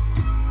 see?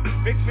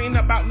 Victory ain't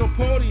about no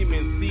podium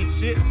and see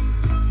shit.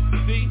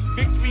 See?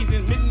 Victory's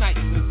in midnight,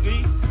 and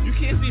see? You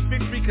can't see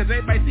victory because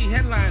everybody see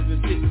headlines and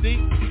shit, see?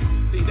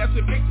 See, that's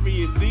what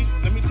victory is, see?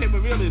 Let me tell you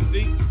what real is,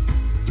 see?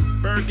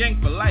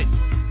 ByrdGang for life.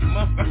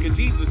 Motherfucker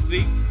Jesus,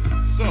 see?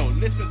 So,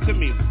 listen to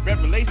me.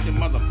 Revelation,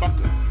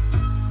 motherfucker.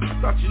 I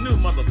thought you knew,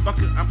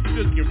 motherfucker. I'm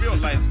still in real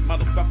life,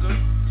 motherfucker.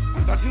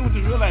 I thought you was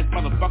in real life,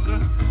 motherfucker.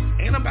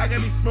 Ain't nobody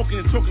gotta be smoking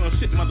and talking on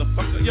shit,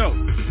 motherfucker? Yo,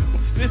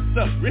 fist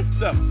up,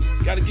 ripped up.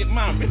 Gotta get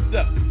mine ripped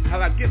up.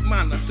 How I get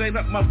mine? I straight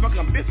up, motherfucker,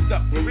 I'm biffed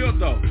up. For real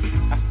though.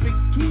 I speak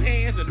two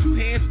hands and two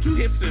hips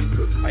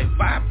and like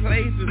 5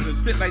 places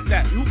and shit like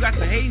that. You got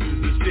the hazes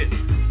and shit.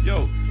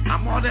 Yo,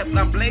 I'm all that,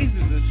 I'm blazes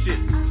and shit.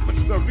 But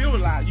you gotta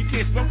realize, you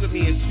can't smoke with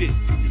me and shit.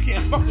 You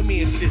can't fuck with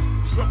me and shit.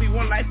 Smoke me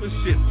one life and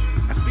shit.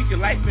 I speak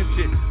your life and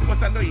shit. Once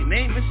I know your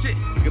name and shit,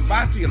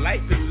 goodbye to your life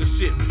and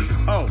shit.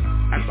 Oh,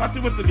 I thought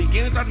it was the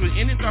beginning, thought it was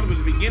ending, thought it was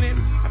the beginning.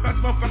 I thought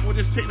the motherfucker was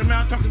just sitting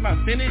around talking about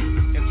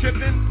sinning and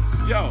tripping.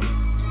 Yo,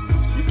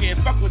 you can't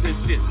fuck with this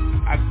shit.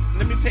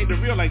 Let me tell you the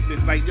real like this.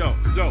 Like, yo,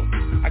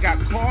 I got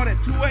called at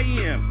 2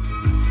 a.m.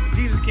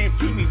 Jesus came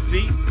to me,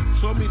 see?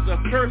 Showed me the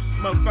first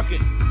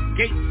motherfucking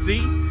gate,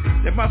 see?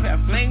 That must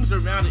have flames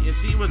around it, and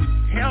she was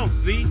hell,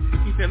 see?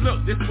 He said,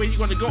 look, this is where you're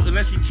gonna go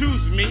unless you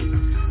choose me.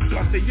 So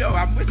I said, yo,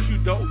 I'm with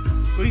you, though.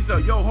 So he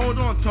said, yo, hold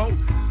on, Toe.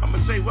 I'm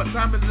gonna show you what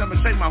time it is. I'm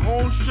gonna show you my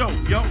whole show,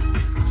 yo.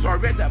 So I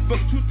read that book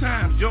 2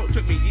 times, yo. It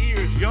took me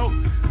years, yo.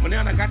 But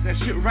now I got that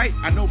shit right.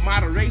 I know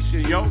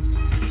moderation, yo.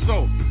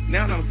 So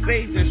now I'm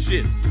saved and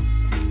shit.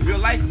 Real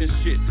life and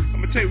shit.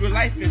 I'm gonna tell you real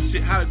life and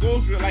shit. How it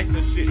goes, real life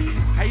and shit.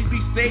 How you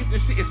be saved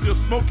and shit and still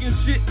smoking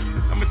shit.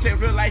 I'm gonna tell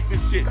you real life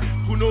and shit.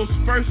 Who knows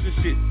first and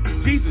shit?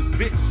 Jesus,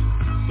 bitch.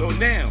 So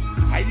now,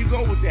 how you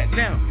go with that?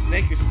 Now,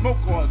 they can smoke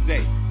all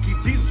day. Keep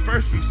Jesus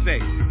first, you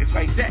say. It's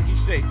like that, you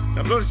say.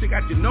 Now blow the shit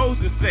out your nose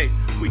and say,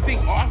 we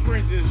think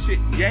offerings and shit,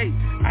 yay.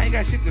 I ain't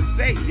got shit to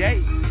say, yay.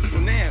 So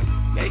now,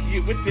 they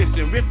get with this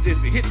and rip this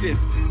and hit this.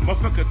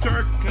 Motherfucker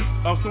turd.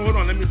 Oh, so hold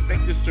on, let me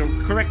make this to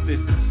correct this.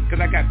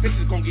 Cause I got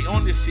bitches gonna get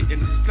on this shit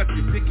and suck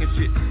your dick and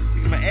shit.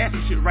 Get my ass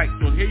and shit right.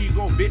 So here you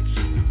go, bitch.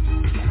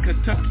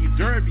 Kentucky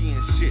Derby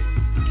and shit.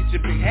 Get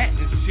your big hat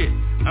and shit.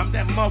 I'm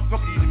that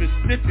motherfucker you've been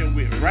sniffing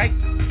with, right?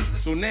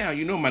 So now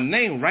you know my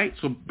name, right?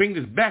 So bring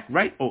this back,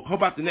 right? Oh, how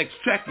about the next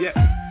track, yeah?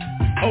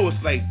 Oh, it's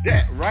like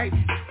that, right?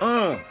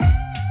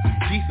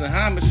 Peace and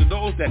homage to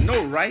those that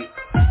know, right?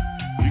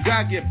 You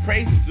gotta give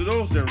praises to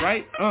those that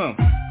right.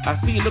 I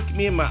see you look at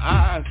me in my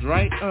eyes,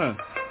 right?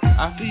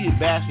 I see you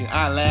bashing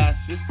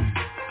eyelashes.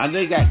 I know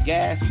you got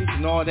gashes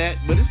and all that,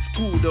 but it's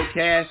cool though,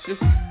 Cassius.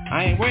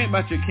 I ain't worrying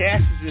about your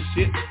cashes and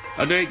shit.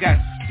 I know you got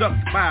stuck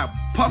by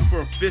a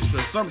puffer fish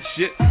or some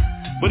shit.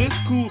 But it's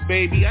cool,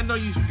 baby. I know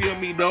you feel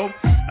me though.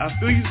 I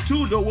feel you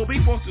too though. What we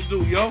supposed to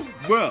do, yo?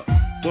 Well,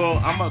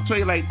 I'm gonna tell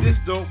you like this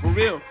though, for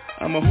real.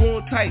 I'ma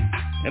hold tight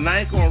and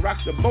I ain't gonna rock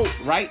the boat,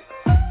 right?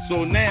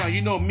 So now,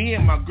 you know, me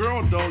and my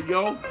girl, though,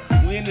 yo,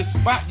 we in this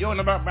spot, yo, and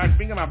I'm about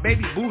bringing my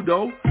baby boo,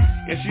 though,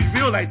 and she's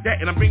real like that,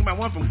 and I'm bringing my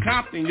one from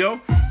Compton, yo.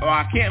 Oh,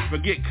 I can't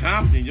forget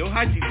Compton, yo.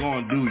 How you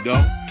gonna do,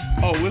 though?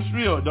 Oh, it's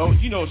real, though.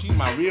 You know she's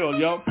my real,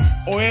 yo.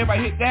 Oh,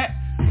 everybody hit that?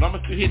 But I'm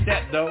gonna still hit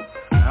that, though.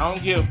 I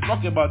don't give a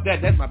fuck about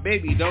that. That's my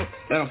baby, though.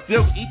 And I'm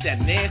still gonna eat that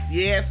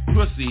nasty-ass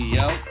pussy,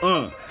 yo.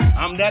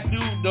 I'm that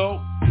dude,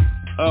 though.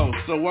 Oh,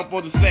 so what I'm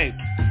supposed to say?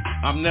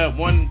 I'm that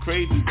one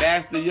crazy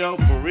bastard, yo,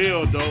 for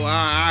real, though. What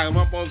I'm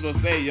supposed to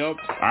say, yo?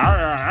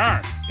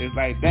 It's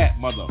like that,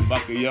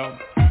 motherfucker, yo.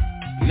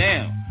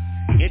 Now,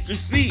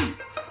 intercede.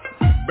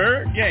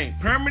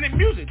 ByrdGang, permanent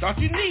music, thought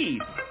you need.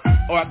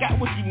 Oh, I got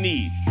what you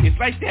need. It's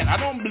like that. I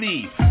don't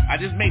bleed. I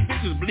just make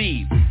bitches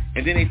bleed.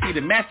 And then they see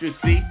the mattress,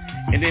 see?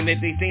 And then they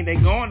think they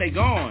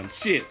gone.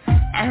 Shit.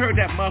 I heard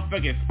that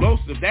motherfucker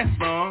explosive, that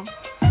song.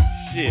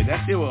 Shit,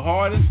 that shit was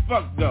hard as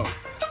fuck, though.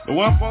 But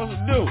what I'm supposed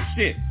to do?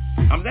 Shit.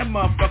 I'm that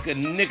motherfucking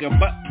nigga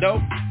butt,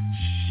 though.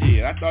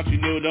 Shit, I thought you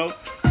knew, though.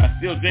 I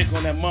still drink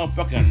on that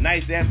motherfucking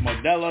nice-ass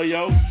Modelo,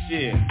 yo.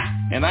 Shit.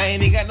 And I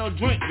ain't even got no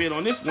joint bit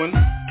on this one.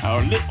 I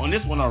lit on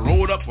this one. I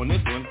rolled up on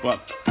this one.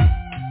 Fuck.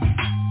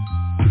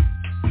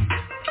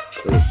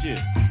 Shit.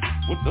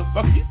 What the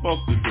fuck you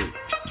supposed to do?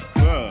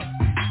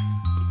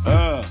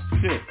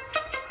 Shit.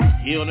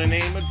 Heal in the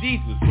name of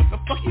Jesus. What the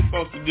fuck you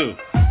supposed to do?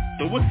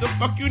 So what the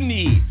fuck you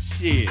need?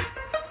 Shit.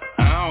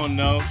 I don't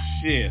know,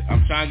 shit.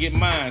 I'm trying to get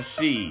mine,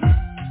 shit.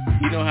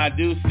 You know how I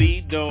do,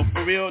 see, though,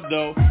 for real,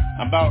 though.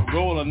 I'm about to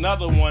roll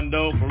another one,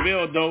 though, for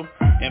real, though.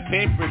 And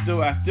paper,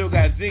 though, I still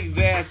got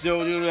zigzags,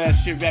 yo. You know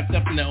that shit wrapped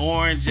up in the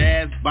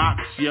orange-ass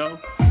box, yo.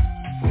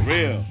 For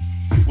real.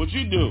 What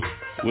you do?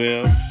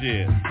 Well,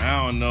 shit,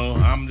 I don't know.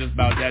 I'm just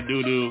about that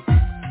doo-doo.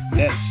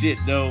 That shit,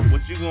 though.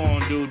 What you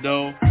gonna do,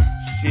 though?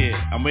 Shit,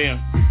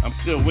 I'm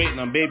still waiting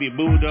on baby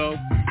boo, though.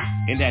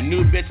 And that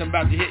new bitch I'm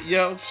about to hit,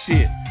 yo,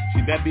 shit.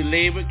 She better be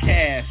laid with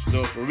cash,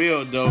 though, for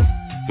real, though.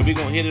 So we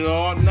gonna hit it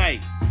all night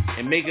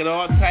and make it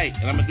all tight.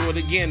 And I'm gonna do it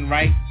again,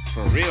 right?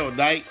 For real,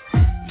 right?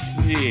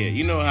 Yeah,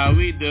 you know how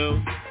we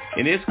do.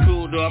 And it's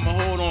cool, though. I'm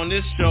gonna hold on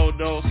this show,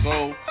 though.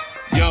 So,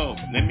 yo,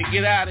 let me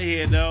get out of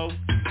here, though.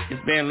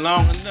 It's been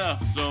long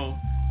enough, so.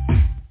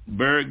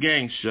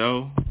 ByrdGang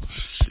show.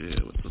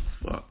 Shit, what the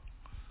fuck?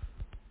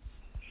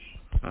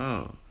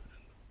 Oh,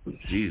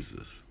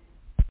 Jesus.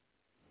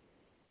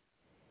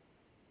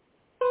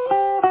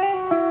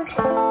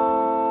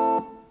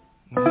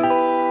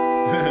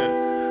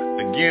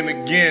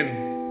 Again,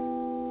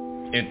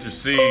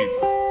 intercede.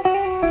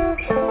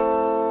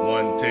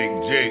 One take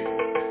Jake.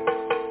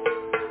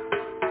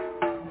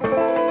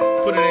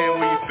 Put it in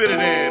where you Fit it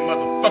in,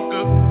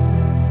 motherfucker.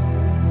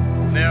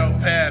 Now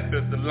path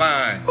is the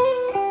line.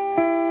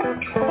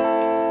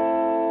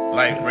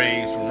 Light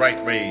rays from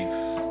right rays,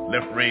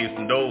 left rays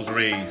from those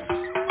rays.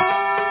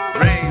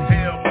 Rays,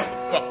 hell,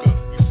 motherfucker.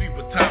 You see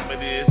what time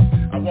it is?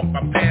 I walk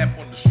my path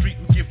on the street.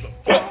 Who gives a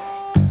fuck?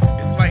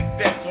 It's like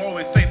that. So I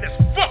always say, let's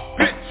fuck,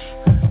 bitch.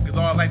 Cause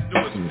all I like to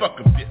do is fuck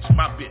a bitch.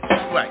 My bitch,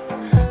 right?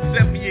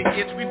 7 year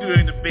itch, we do it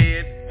in the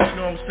bed. You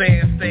know what I'm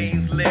saying?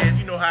 Stains lead.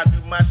 You know how I do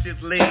my shit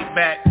laid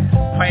back,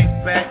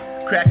 pipe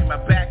back, cracking my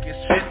back and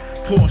shit.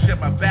 Pull shit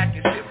my back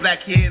and shit.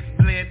 Black heads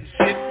bled and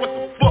shit. What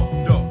the fuck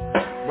though?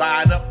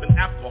 Ride up in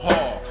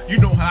alcohol. You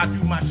know how I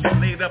do my shit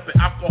laid up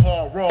in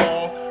alcohol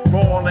raw.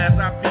 Raw as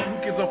I be. Who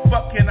gives a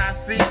fuck can I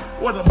see?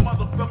 What a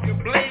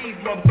motherfucking blaze,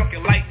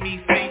 motherfucking like me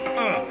see.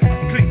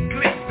 Click,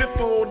 click,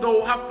 zippo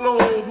though. How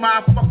flows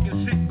my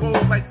fucking shit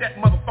goes like that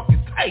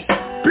motherfucking tight.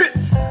 Bitch,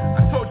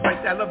 I told you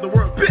like that. I love the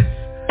word bitch.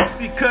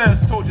 Because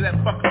told you that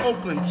fucking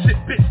Oakland shit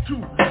bitch too.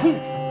 Who?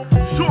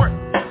 Short.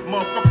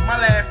 Motherfucker, my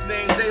last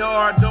name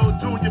J.R. Doe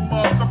Junior,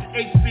 motherfucking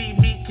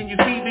HC me, can you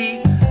see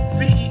me?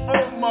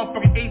 CEO,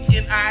 motherfucking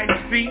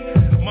HNIC,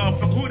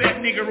 motherfucker, who that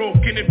nigga wrote,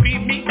 can it be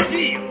me?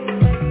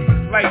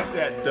 Yeah. Like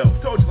that though,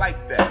 told you like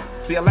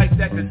that. See, I like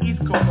that cause East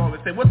Coast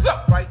always say, what's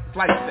up, right? It's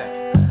like that.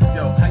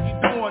 Yo, how you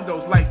doing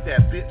those like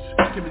that, bitch?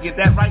 Can we get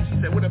that right?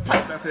 She said, what a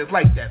pipe? I said, it's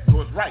like that,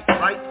 so it's right?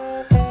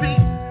 See?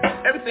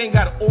 Everything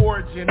got an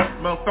origin,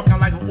 motherfucker, I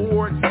like an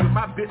origin with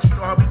my bitch, you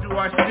know how we do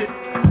our shit.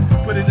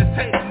 Put in the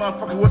tape,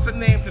 motherfucker, what's her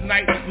name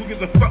tonight? Who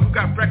gives a fuck, who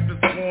got breakfast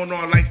going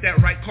on like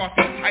that, right?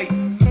 Coffee tight,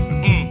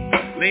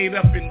 laid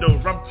up in those,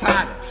 I'm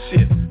tired of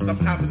shit.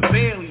 Sometimes it's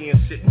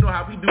alien shit, you know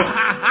how we do,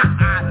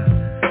 ha.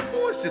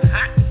 Oh, it's just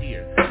hot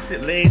here.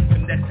 Shit, legs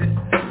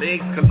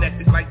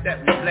connected like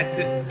that,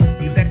 reflected,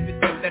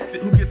 elected,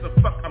 collected, who gives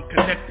a fuck, I'm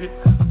connected.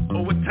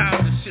 Over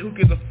time, the shit, who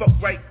gives a fuck,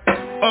 right?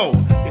 Oh,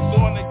 it's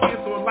on again,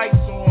 so the lights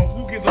on.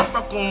 Gives a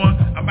fuck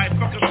on, I might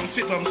fuck up some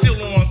shit, so I'm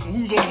still on, so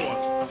who's on?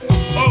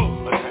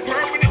 Oh,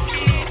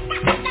 permanently,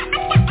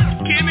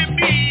 can it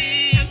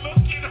be?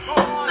 Looking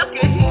hard, look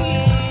at him.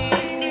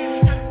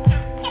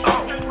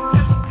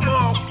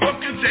 Oh,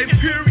 fucking J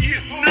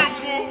period,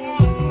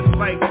 nipple. It's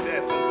like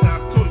that,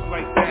 sometimes told it's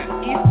like that.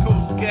 East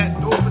Coast cat,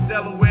 over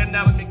Delaware,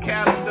 now I'm in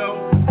Cali,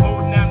 though.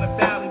 Holding down the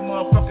valley,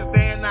 motherfucker,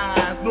 Van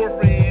Nuys, North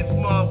Reds,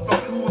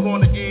 motherfucker, who's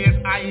on the gas?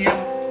 I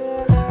am.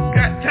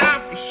 Got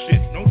time for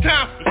shit, no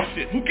time for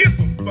shit. Who gives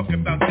a fuck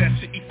about that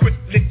shit? Equip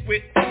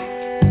liquid. I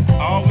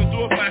always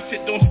do it, my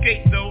shit don't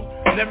skate though.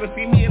 Never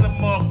see me in a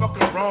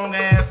motherfucking wrong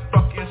ass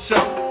fucking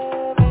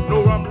show.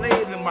 Know I'm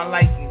laid in my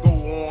light and go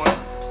on.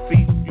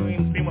 See, you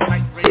ain't see my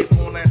light rays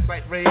on that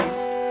sight rays.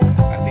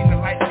 I seen the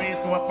light rays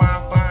go up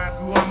my fine.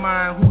 Who am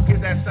I? Who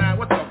gives that sign?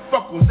 What the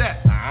fuck was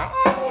that? I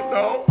don't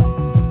know.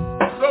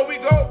 So we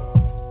go.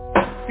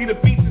 See the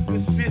beaches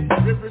and shit,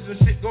 rivers and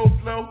shit go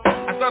flow.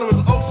 I thought it was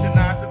an ocean,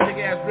 now it's a big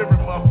ass river,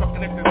 motherfucking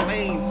next to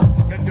lanes.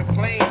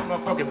 Plain,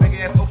 motherfucking big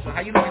ass ocean.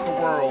 How you look at the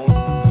world?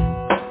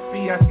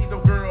 See, I see the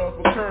girls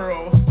with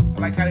curls. I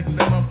like how they do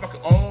that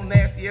motherfucking own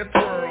nasty ass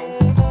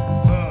twirls.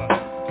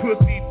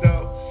 Pussy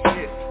though,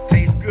 shit,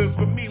 tastes good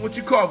for me. What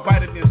you call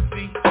vitamin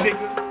C,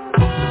 nigga?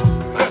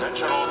 Hold on.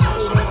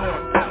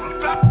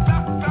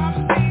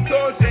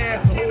 Told your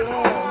ass to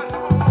hold on.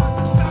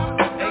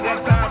 Ain't got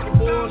time for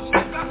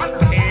bullshit.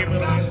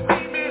 Ambulance,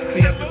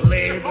 see up the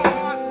label.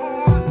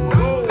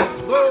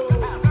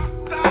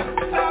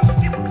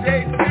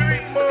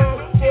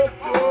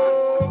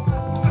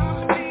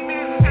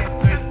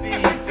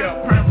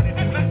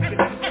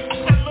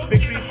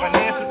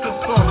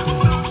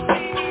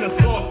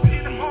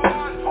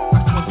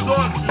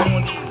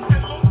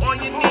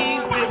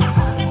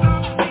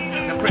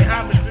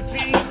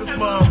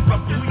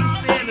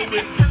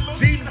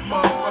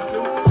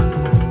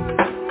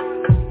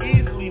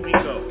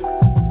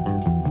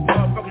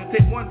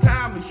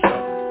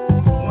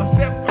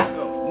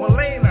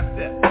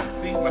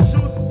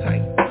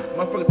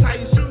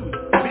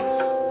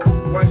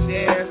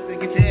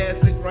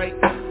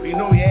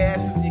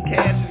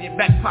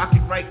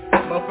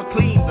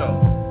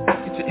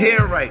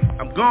 Hair right,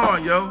 I'm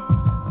gone, yo.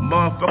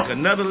 Motherfucker,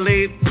 another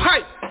laid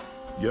pipe,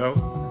 yo.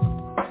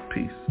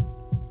 Peace.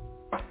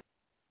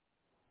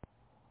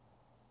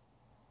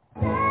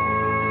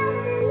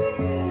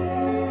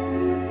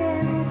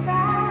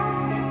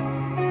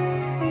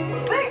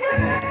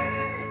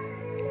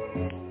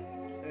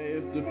 Hey,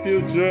 it's the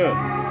future.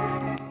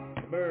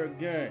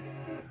 ByrdGang.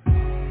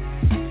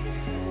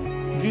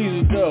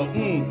 Jesus though,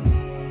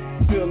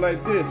 feel like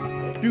this.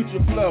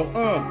 Future flow,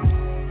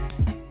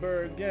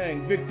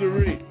 ByrdGang,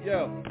 victory,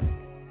 yo.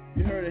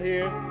 You heard it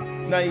here.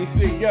 Now you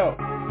see, yo,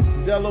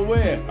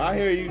 Delaware, I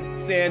hear you.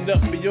 Stand up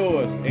for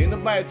yours. Ain't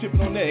nobody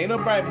tripping on that. Ain't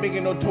nobody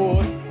making no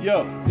tours.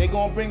 Yo, they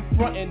gonna bring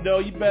frontin' though.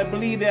 You better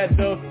believe that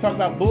though. Talk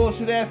about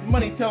bullshit ass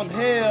money. Tell them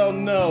hell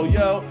no,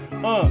 yo.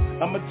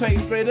 I'ma tell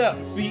you straight up.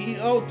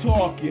 CEO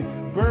talking.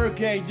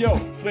 ByrdGang, yo,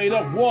 straight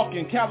up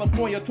walking.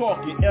 California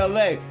talking.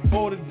 LA,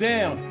 hold it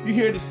down. You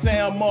hear the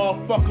sound,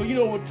 motherfucker. You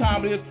know what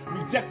time it is.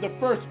 Reject the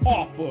first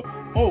offer.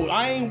 Oh,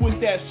 I ain't with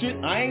that shit.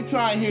 I ain't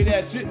trying to hear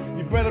that shit.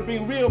 You better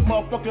bring real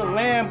motherfucking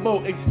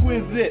Lambo,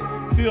 exquisite.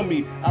 Feel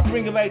me? I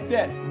bring it like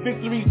that.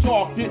 Victory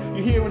talk it,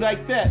 you hear it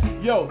like that.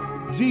 Yo,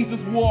 Jesus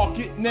walk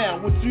it. Now,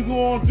 what you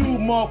gonna do,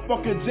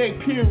 motherfucker J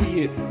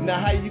period?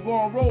 Now, how you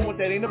gonna roll with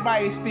that? Ain't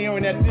nobody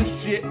staring at this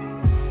shit.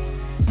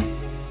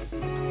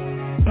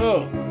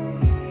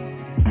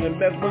 And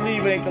best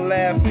believe it ain't the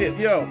last hit,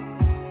 yo.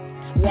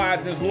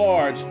 Squads is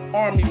large,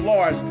 army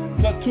large,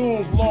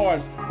 platoons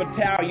large,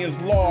 battalions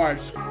large,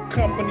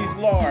 companies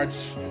large.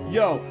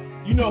 Yo,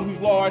 you know who's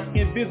large?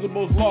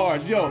 Invisible's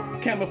large. Yo,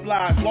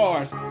 camouflage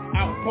large,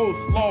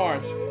 outposts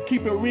large,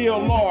 keep it real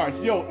large.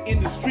 Yo,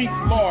 in the streets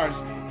large,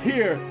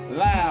 here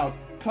loud,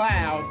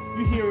 cloud.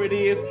 You hear it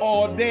is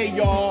all day,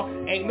 y'all.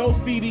 Ain't no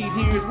CD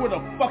here, it's with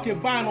a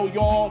fucking vinyl,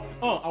 y'all.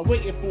 I'm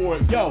waiting for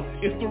it, yo.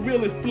 It's the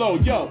realest flow,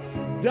 yo.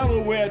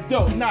 Delaware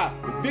dope, nah,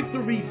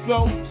 victory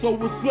flow. So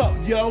what's up,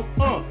 yo?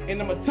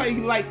 And I'ma tell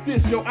you like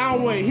this, yo. I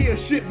don't wanna hear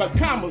shit but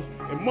commas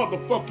and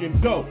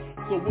motherfucking dope.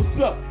 So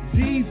what's up,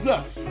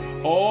 Jesus?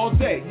 All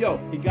day, yo,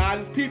 he got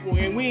his people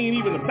and we ain't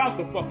even about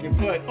to fucking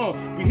play.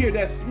 We hear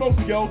that smoke,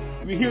 yo,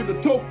 we hear the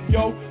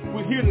Tokyo,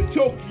 we hear the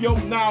Tokyo.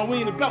 Nah, we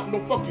ain't about no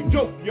fucking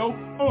joke, yo.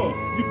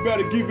 You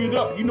better give it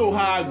up, you know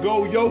how I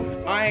go, yo.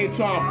 I ain't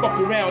trying to fuck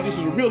around, this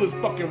is the realest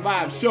fucking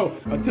live show.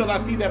 Until I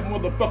see that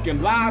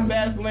motherfucking live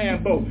ass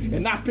Lambo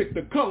and I pick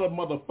the color,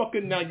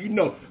 motherfucker, now you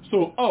know.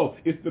 So,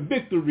 it's the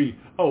victory,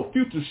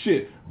 future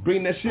shit.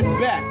 Bring that shit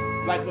back,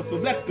 like a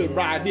selector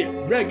ride it.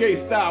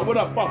 Reggae style, what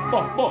up,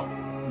 fuck.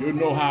 You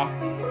know how.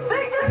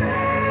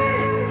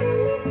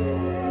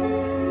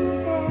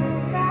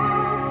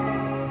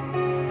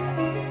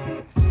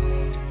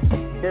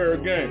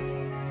 ByrdGang.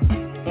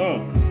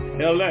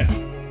 LS.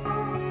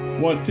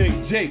 One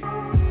take Jake.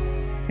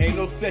 Ain't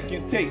no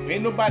second tape.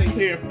 Ain't nobody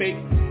here fake.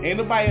 Ain't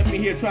nobody up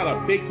in here trying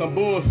to bake some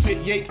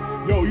bullshit, yake.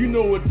 Yo, you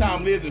know what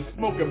time it is to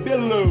smoke a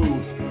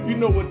billows. You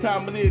know what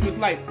time it is, it's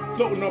like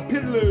floating on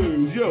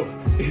pillows, yo.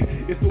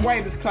 It's the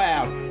whitest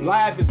cloud,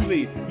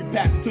 lively. You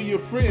pass it to your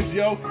friends,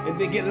 yo, and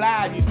they get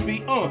live, you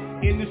see,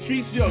 in the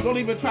streets, yo. Don't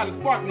even try to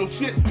spark no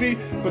shit, see.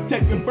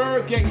 Protecting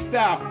ByrdGang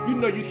style, you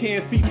know you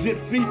can't see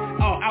gypsy.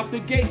 Out the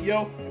gate,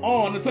 yo.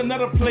 It's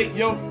another plate,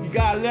 yo. You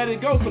gotta let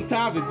it go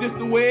sometimes, it's just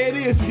the way it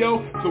is,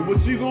 yo. So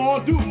what you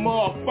gonna do,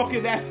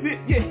 motherfucker, that's it,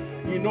 yeah.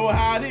 You know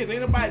how it is,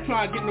 ain't nobody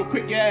trying to get no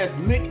quick ass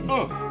lick,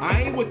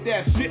 I ain't with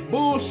that shit,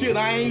 bullshit,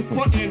 I ain't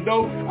frontin'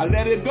 though. I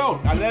let it go,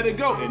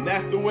 and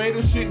that's the way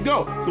the shit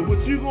go. So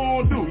what you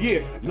gonna do? Yeah,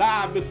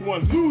 live this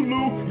one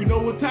Zulu. You know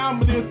what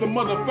time it is, the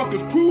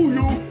motherfuckers crew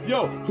you.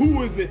 Yo,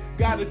 who is it?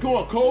 Got it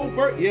going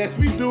covert? Yes,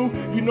 we do.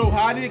 You know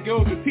how it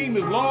goes, the team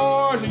is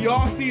large, and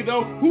y'all see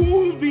though,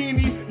 who's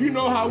Beanie? You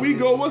know how we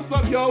go, what's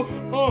up, yo?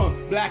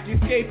 Black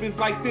escape is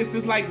like this,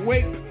 it's like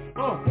wake,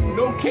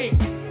 no cape.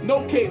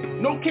 No cape,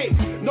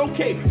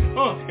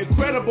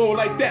 incredible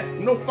like that,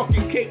 no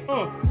fucking cape,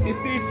 it's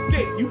the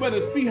escape, you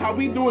better see how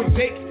we do it,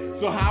 Jake.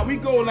 So how we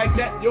go like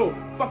that, yo,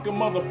 fucking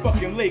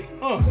motherfucking lake,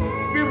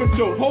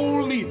 spiritual,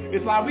 holy,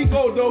 it's how we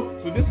go though,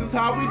 so this is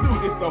how we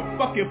do, it's the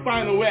fucking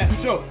final ass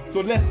show,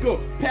 so let's go,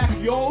 pack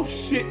your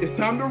shit, it's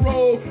time to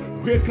roll,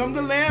 here comes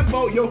the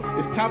Lambo, yo,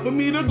 it's time for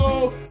me to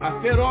go,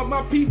 I said all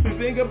my pieces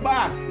and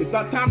goodbye, it's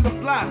our time to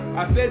fly,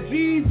 I said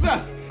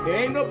Jesus.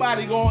 Ain't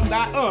nobody gonna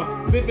die,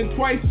 living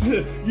twice,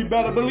 you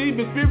better believe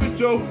it's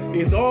spiritual,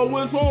 it's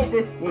always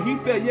over, when he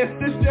said yes,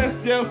 this, yes,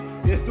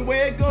 it's the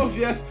way it goes,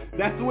 yes,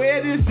 that's the way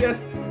it is, yes,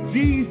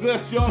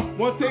 Jesus, yo,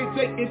 one take,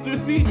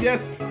 intercede, yes,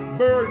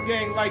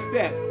 ByrdGang like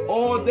that,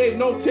 all day,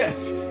 no test,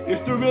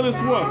 it's the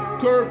realest one,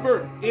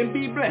 Curvert, and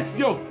be blessed,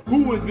 yo,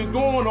 who is it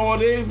going all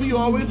day, we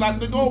always like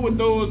to go with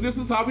those, this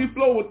is how we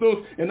flow with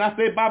those, and I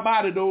say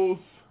bye-bye to those,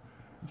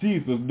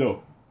 Jesus,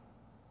 though.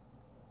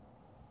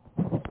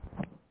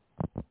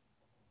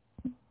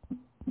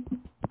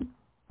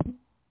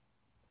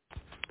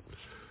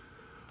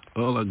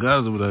 All I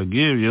got is what I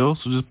give, yo,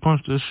 so just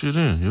punch that shit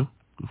in, yo.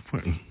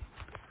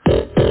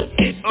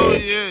 Oh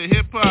yeah,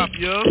 hip hop,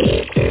 yo.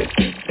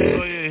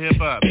 Oh yeah, hip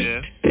hop,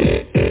 yeah.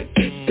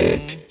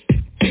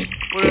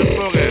 Where that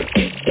smoke at?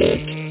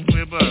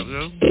 Hip hop,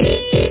 yo.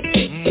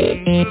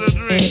 To the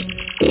drink.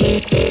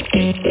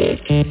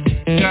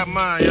 Got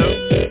mine, yo.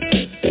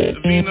 The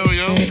vino,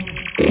 yo.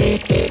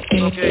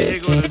 Okay,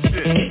 here go the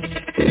shit.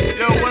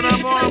 Yo, when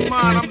I'm on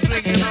mine, I'm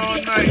drinking all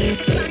night.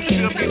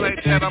 Feel me like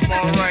that, I'm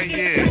alright,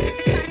 yeah.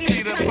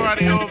 See the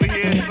party over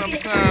here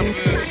sometimes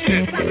and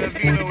shit with the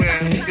vino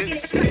ass bitch.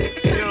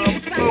 Yo, I'm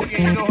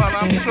smoking, you know how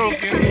I'm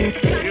choking.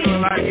 You know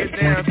how I get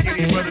down,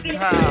 kitty, but it's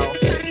how.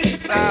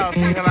 Style,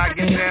 see how I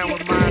get down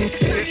with my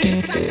shit.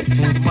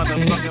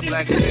 Motherfucking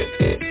black shit.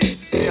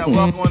 Yeah, I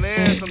walk on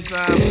air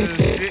sometimes and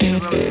shit,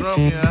 cause I'm drunk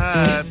and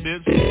high,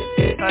 bitch.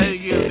 How you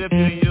get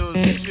lifted in yours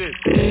and shit?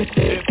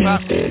 Hip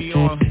hop be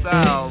on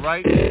style,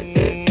 right?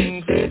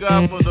 Thank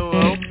God for the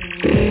hope.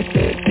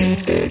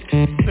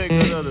 Take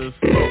another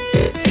smoke.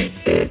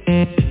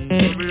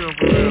 For real.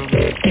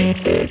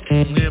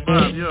 Hip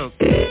hop, yo.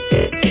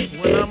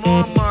 When I'm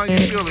on mine, you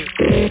feel it.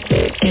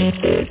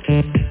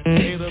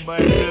 Ain't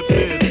nobody slip in.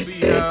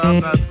 See how I'm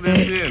not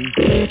slipped in.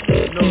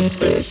 No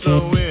slip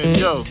show in,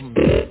 yo.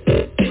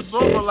 It's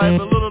over life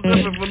a little different.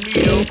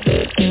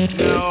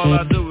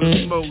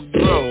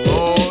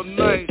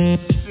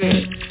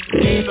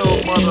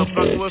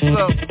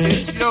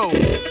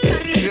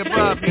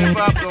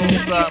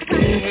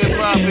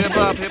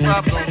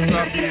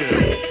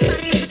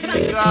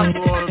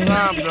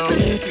 though.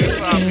 Hip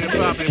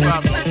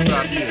hop don't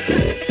stop, yeah.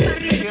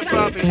 Hip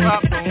hop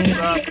don't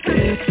stop.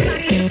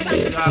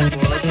 Gospel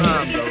all the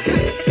time though.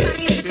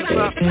 Hip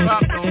hop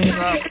don't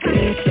stop.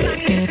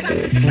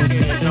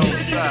 Yeah, don't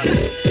stop.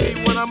 See,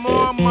 when I'm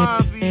on my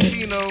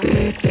Vino,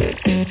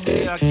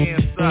 yeah, I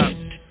can't stop.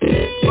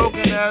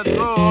 Smoking that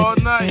dough all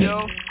night,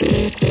 yo.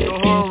 The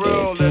whole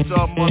world let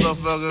y'all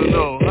motherfuckers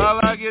know. I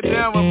like it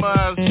down with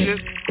my shit.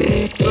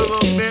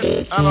 Little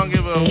bit, I don't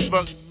give a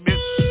fuck, bitch.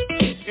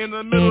 In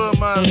the middle of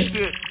my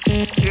shit.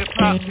 Hip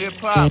hop,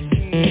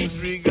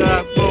 street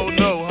guys won't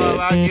know how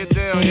I get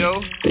down,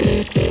 yo.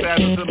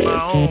 Faster to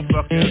my own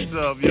fucking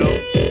self, yo.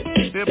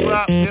 Hip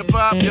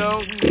hop,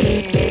 yo.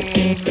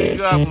 Street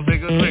guys will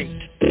take a drink.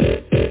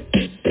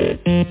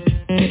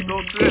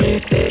 No trip.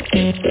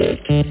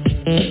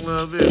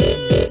 Love it.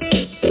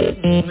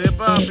 Hip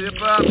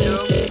hop, yo.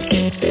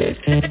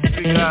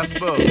 Street guys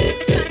spoke.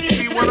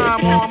 See, when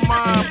I'm on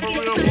mine, for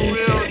real,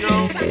 yo,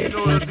 you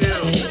know the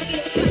deal.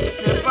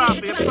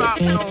 Hip hop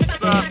don't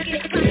stop.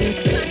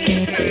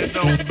 And it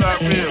don't stop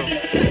real.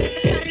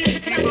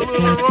 Keep a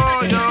little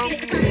raw, yo.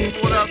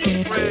 Without the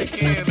spray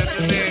can, let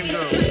the name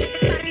go.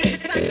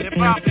 Hip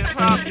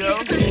hop, yo.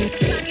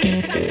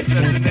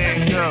 Let the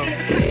name go.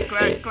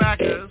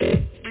 Clackers,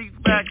 beat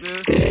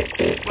backers.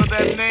 But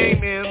that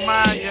name is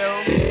mine, yo.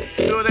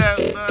 Do that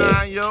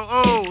line, yo.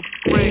 Oh,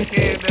 spray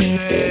can, let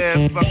your ass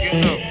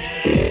fucking go.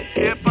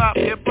 Hip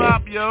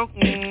hop, yo.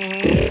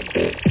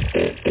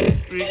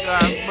 Street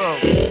guys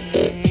smoke.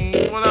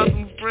 Without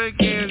some spray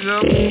cans, yo.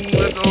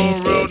 Let the whole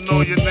world know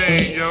your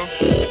name, yo.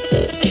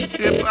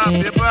 Hip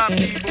hop,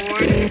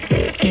 B-boy.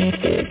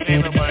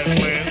 Ain't nobody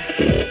playing.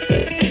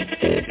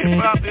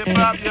 Hip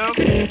hop, yo.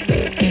 Street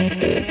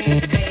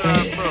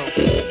guys smoke.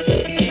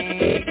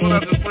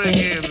 Without the spray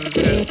cans and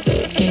shit.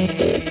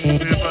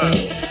 Hip hop.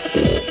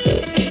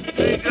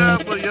 Street guys,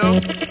 yo.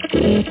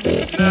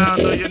 Now I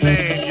know your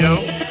name, yo.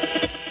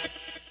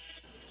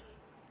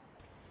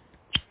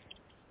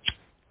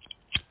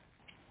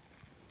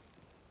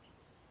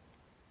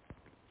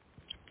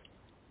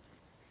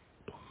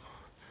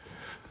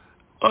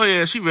 Oh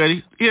yeah, she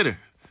ready. Hit her.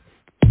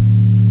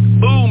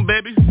 Boom,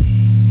 baby.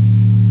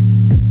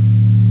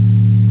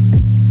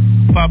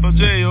 Papa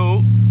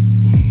J.O.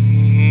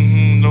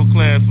 No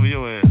class for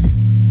your ass.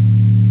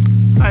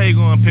 How you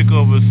gonna pick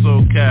over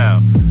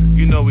SoCal?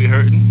 You know we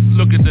hurtin'.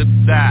 Look at the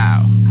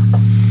dial.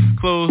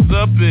 Closed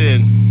up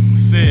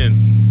in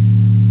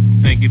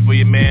sin. Thank you for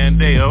your man,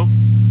 Deo.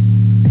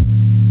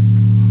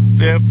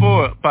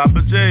 Therefore,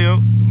 Papa J.O.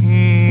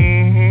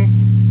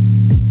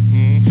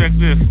 Check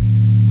this.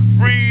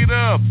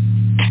 Freedom.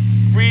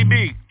 Free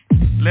me.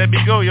 Let me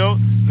go, yo.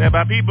 Let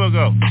my people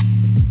go.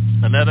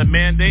 Another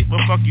mandate? Well,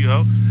 fuck you,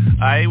 ho.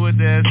 I ain't with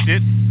that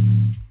shit.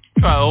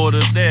 Try to hold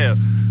us down.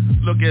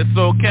 Look at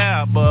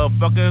SoCal,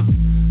 motherfuckers.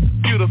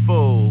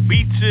 Beautiful.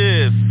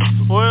 Beaches.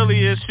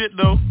 Oily as shit,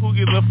 though. Who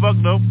gives a fuck,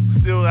 though?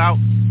 Still out.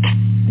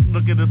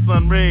 Look at the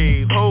sun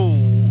rays. Oh,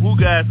 who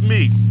got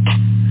me?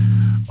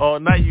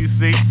 All night, you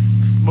see.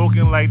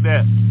 Smoking like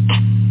that.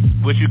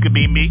 Wish you could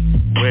be me.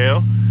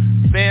 Well,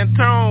 stand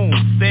tone,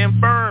 stand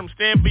firm,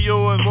 stand for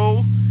yours,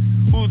 bro.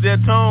 Who's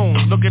that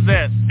tone? Look at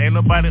that. Ain't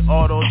nobody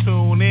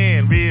auto-tune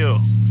in, real.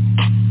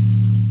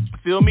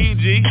 Feel me,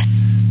 G?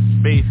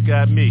 Bass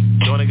got me.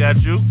 Don't it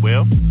got you?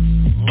 Well,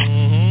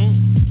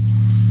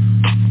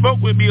 Smoke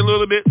with me a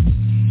little bit.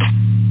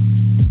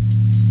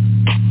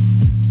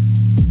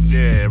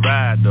 Yeah,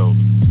 ride, though.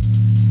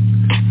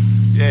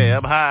 Yeah,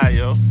 I'm high,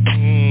 yo.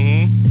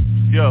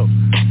 Yo,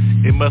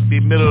 it must be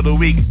middle of the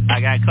week.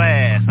 I got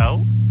class,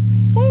 ho.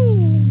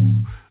 Woo.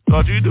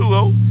 Thought you do,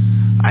 ho.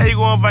 How you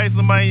gonna invite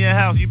somebody in your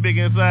house? You big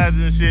in size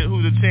and shit.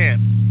 Who's the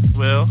champ?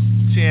 Well,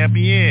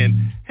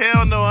 champion.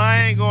 Hell no,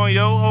 I ain't going,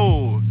 yo.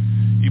 Oh,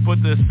 you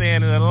put the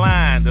sand in the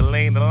line, the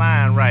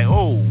line right.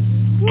 Oh,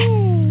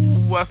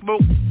 woo. I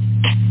smoke.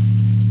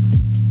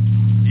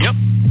 Yep.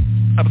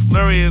 I'm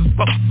slurry as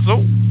fuck. So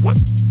what?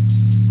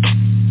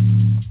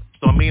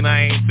 Don't mean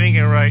I ain't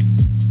thinking right.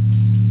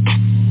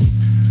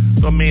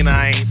 Don't mean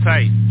I ain't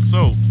tight.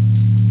 So,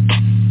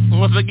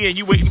 once again,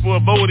 you waiting for a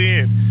vote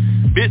in.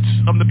 Bitch,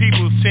 I'm the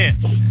people's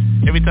champ.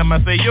 Every time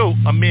I say yo,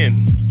 I'm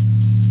in.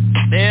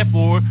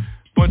 Therefore,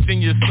 punch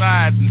in your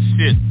sides and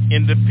shit.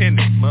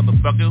 Independent,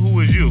 motherfucker, who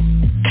is you?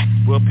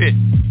 Well, pick.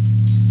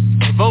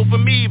 Vote for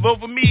me,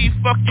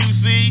 fuck you,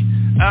 see?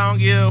 I don't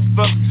give a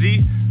fuck,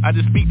 G. I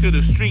just speak to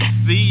the streets,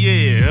 see?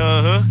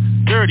 Yeah,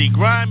 Dirty,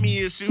 grimy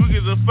and shit. Who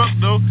gives a fuck,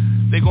 though?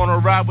 They gonna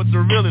ride with the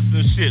realest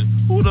and shit.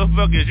 Who the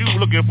fuck is you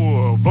looking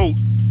for a vote?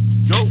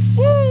 Yo,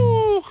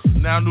 woo!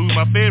 Now I know who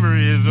my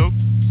favorite is, though.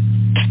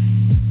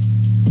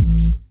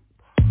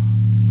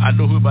 I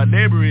know who my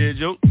neighbor is,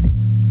 yo.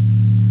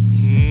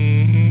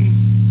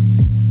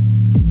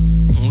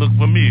 Look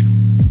for me.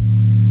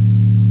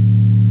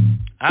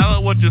 I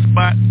don't want your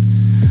spot.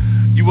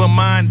 You want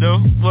mine, though.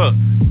 Look,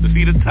 to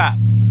see the top.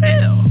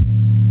 Hell.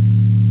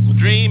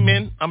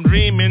 I'm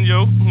dreaming,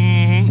 yo.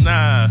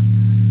 Nah,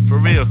 for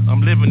real,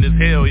 I'm living this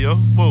hell, yo.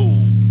 Whoa.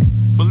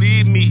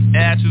 Believe me,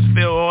 ashes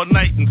fell all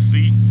night and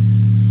see.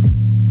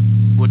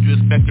 What you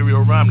expect a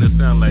real rhyme to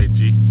sound like,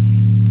 G?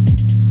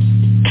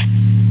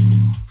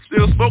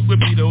 Smoke with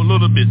me though a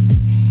little bit.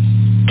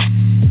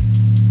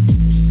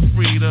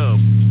 Freedom.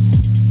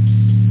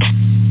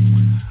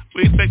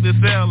 What do you expect to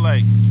sound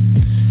like?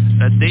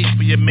 A date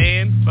for your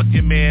man? Fuck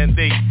your man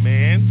date,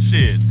 man.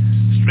 Shit.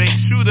 Straight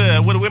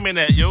shooter. Where the women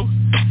at, yo?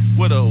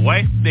 With a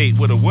wife date,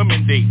 with a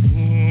woman date.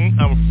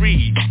 I'm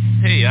free.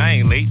 Hey, I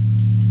ain't late.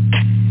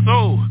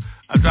 So,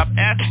 I drop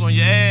ashes on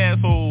your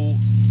asshole.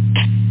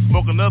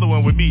 Smoke another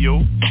one with me,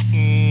 yo.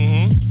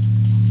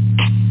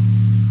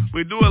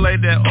 We do it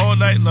like that all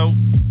night low.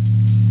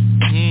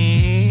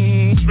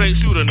 Straight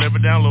shooter, never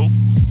down low.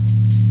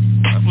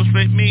 That's what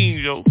straight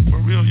means, yo. For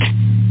real, yo.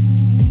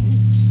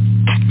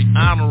 Be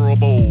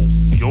honorable,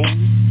 yo.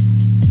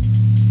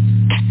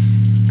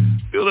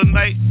 Feel the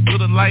night, feel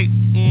the light.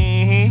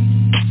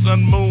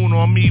 Sun, moon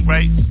on me,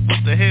 right?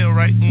 What the hell,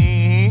 right?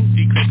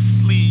 Eclipse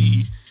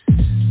sleeve.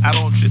 I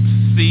don't trip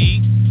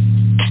see.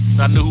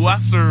 I know who I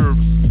serve.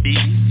 Be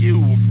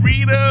you.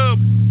 Freedom.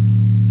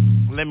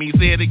 Let me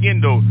say it again,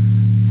 though.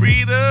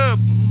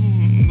 Freedom.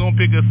 Don't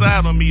pick a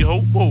side on me,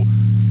 ho. Whoa.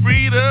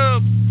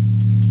 Freedom.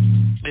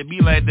 It be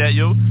like that,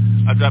 yo.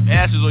 I drop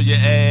ashes on your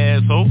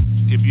ass, ho.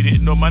 If you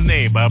didn't know my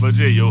name, Baba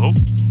J, yo, ho.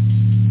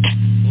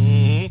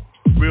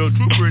 Real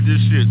trooper in this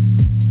shit.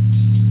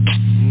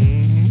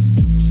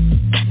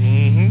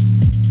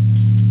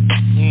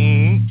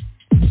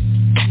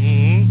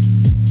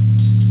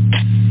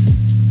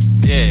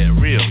 Yeah,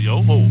 real,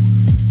 yo, ho.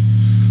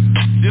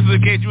 Just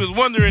in case you was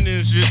wondering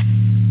this shit.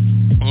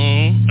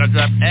 I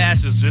drop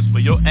ashes just for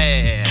your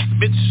ass,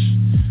 bitch.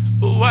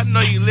 Ooh, I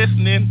know you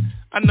listening.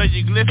 I know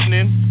you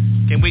glistening.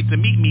 Can't wait to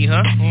meet me,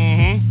 huh?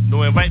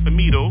 No invite for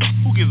me, though.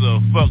 Who gives a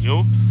fuck,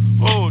 yo?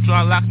 Oh,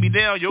 trying to lock me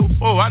down, yo.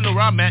 Oh, I know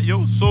where I'm at,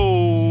 yo.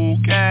 So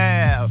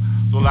cal.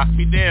 So lock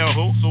me down,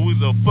 ho. So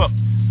who's a fuck?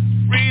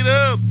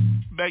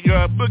 Freedom.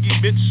 Backyard boogie,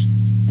 bitch.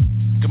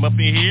 Come up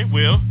in here,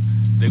 well,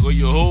 there go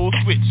your whole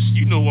switch.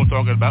 You know what I'm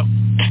talking about.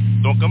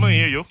 Don't come in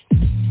here, yo.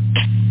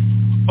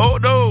 Oh,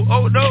 no.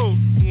 Oh, no.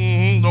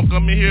 Don't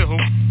come in here, ho.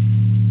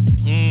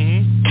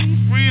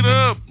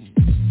 Freedom.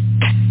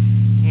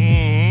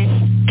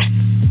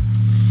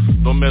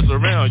 Don't mess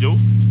around, yo.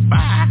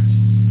 Bye.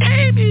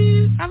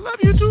 Baby, I love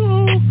you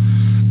too.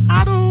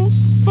 I don't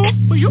vote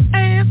for your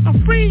ass.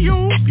 I'm free,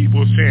 yo.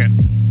 People chant.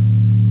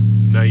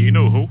 Now you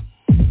know, ho.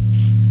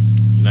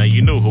 Now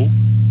you know, ho.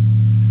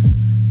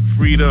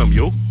 Freedom,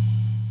 yo.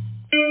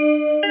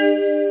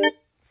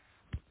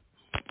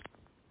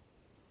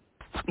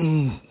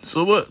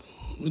 So what?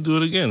 We do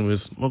it again. We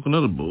smoke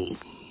another bowl.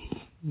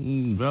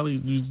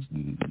 Valley, you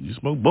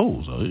smoke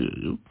bowls out here,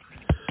 yo.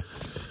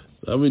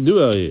 How we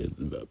do out here?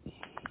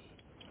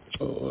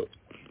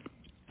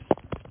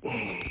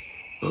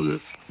 Okay.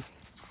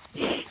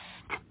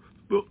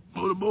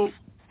 Hold the bowl.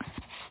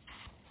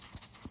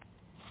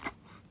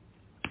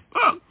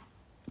 Ah.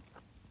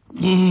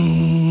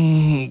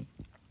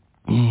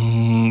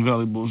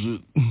 Valley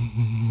bullshit.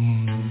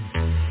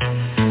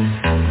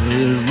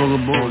 Smoke a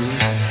bowl, yeah.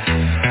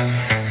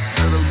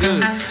 That look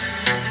good.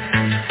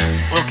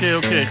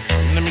 Okay.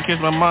 Let me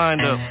catch my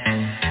mind up.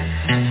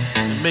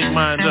 Make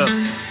mind up.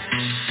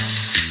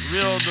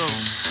 Real though.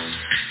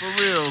 For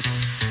real.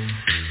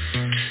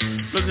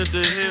 Look at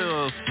the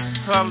hills.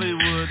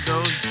 Hollywood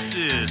though.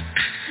 Shit.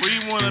 Where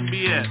you wanna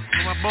be at?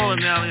 Where my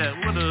bowling alley at?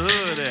 Where the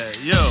hood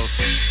at? Yo.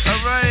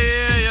 I'm right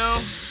here,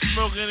 yo.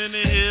 Smoking in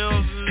the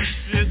hills and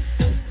shit.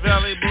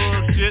 Valley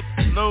bullshit.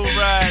 Low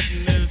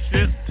riding and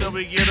shit. Till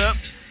we get up.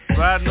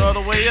 Riding all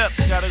the way up.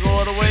 Gotta go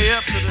all the way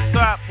up to the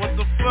top. What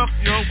the fuck,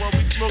 yo? Well,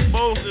 we smoke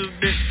bowls this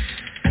bitch.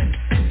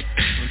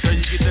 Until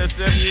you get that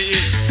 70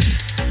 inch.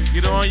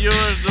 Get on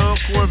yours though,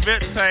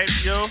 Corvette type,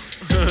 yo.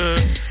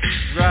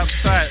 Drop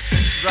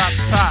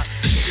top,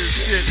 this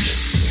shit.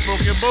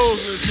 Smoking bowls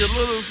and shit,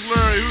 little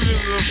slurry, who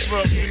gives a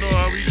fuck? You know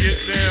how we get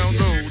down,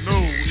 no,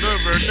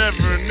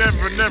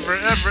 never,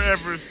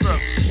 ever stop.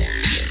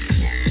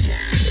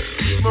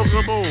 Smoke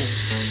a bowl.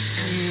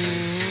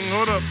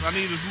 Hold up, I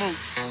need to smoke.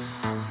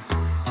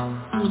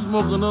 We'll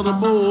smoke another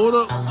bowl, hold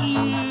up.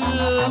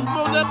 Yeah,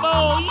 smoke that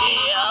bowl,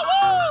 yeah, woo!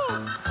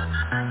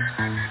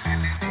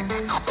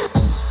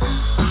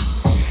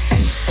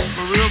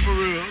 For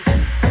real.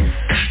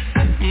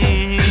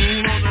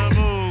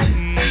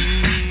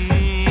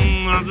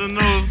 On the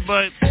nose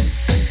bite.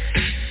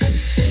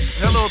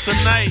 Hello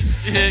tonight.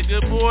 Yeah,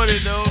 good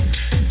morning though.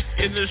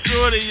 In the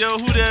shorty, yo.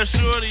 Who that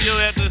shorty, yo,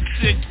 at the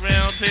 6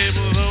 round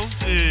table, though?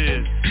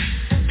 Yeah.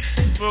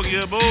 Smoke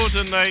your bowl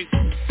tonight.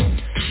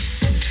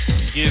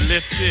 Get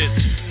lifted.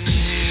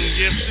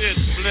 Gifted.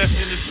 Blessed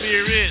in the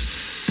spirit.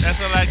 That's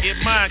how I get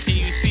mine. Can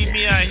you see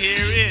me? I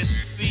hear it.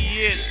 See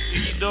it.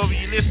 If you know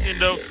you listening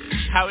though.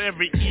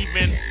 However,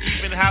 even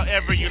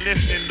however you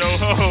listening though.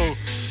 Oh,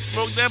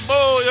 smoke that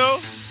bowl,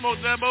 yo.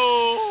 Smoke that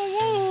bowl.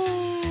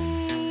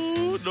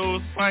 Woo.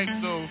 Those spikes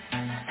though.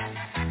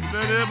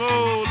 Let it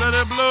blow.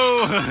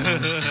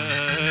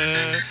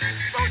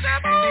 Smoke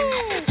that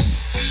bowl.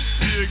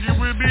 Yeah, get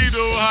with me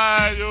though,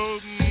 high, yo.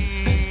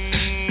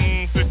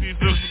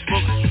 56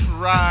 books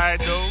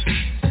ride though.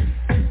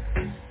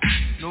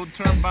 No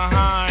turn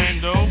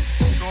behind though.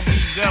 Don't be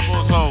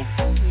devils, ho.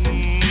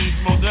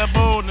 Smoke that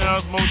bowl now,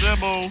 smoke that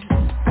bowl.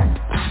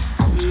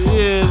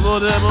 Yeah,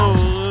 smoke that bowl.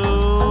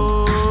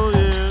 Oh,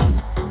 yeah.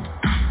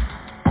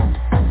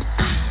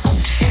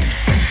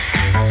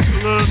 A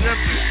little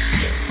different.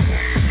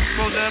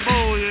 Smoke that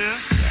bowl, yeah.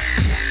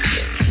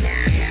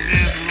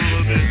 Dance a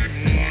little bit.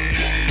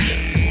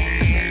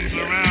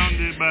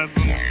 Surrounded by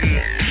some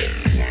shit.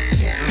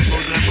 Let's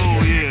smoke that bowl,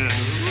 yeah.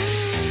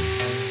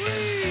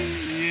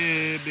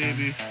 Yeah,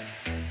 baby.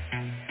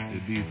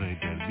 It be like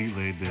that, be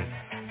like that.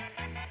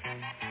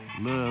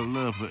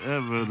 Love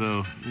forever,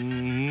 though.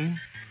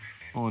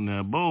 On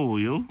that bowl,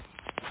 yo.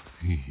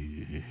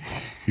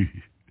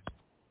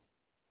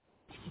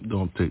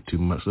 Don't take too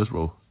much. Let's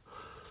roll.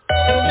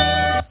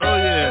 Oh,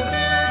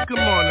 yeah. Come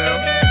on, now.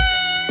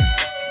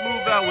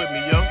 Move out with me,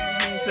 yo.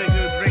 Take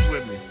a drink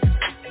with me.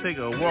 Take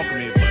a walk with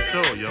me for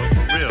sure, yo.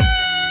 For real.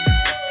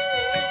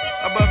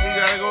 How about we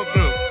gotta go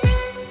through?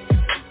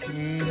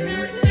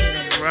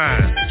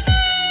 Right.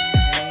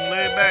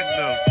 Lay back,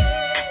 though.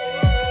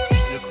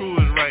 Your crew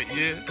is right,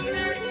 yeah?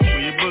 Where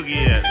your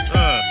boogie at?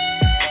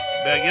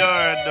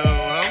 Backyard, though,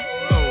 huh?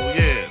 Oh,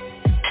 yeah.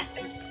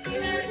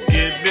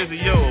 Get busy,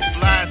 yo.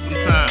 Fly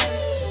sometime.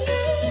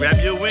 Grab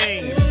your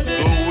wings.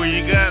 Go where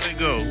you gotta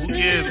go. Who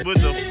cares what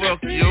the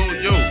fuck, yo?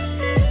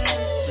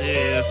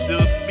 Yeah,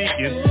 still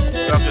speaking.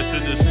 Talking to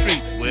the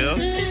streets. Well,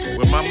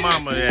 where my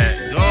mama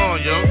at?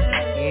 Gone, yo.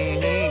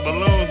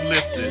 Balloons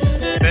lifted.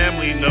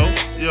 Family, no.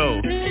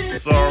 Yo.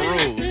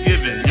 Sorrows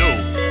given, yo.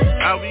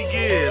 How we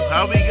give,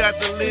 how we got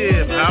to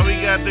live, how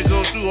we got to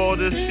go through all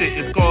this shit.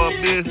 It's called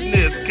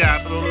business,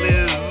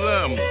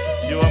 capitalism.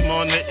 Yo, I'm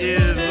on the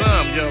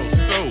ism, yo.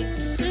 So,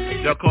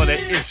 y'all call that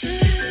ish.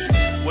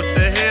 What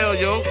the hell,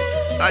 yo?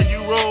 How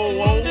you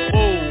roll,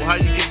 oh, how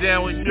you get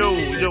down with yo?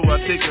 Yo, I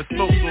take a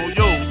smoke, so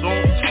yo,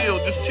 don't chill,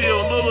 just chill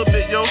a little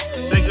bit, yo.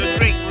 Take a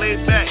drink, lay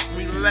back,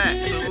 relax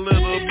a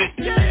little bit,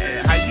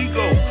 yeah. How you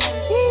go?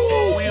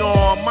 Woo, we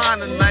on mine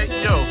tonight,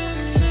 yo.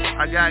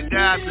 I got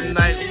guys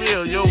tonight,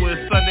 real, yo,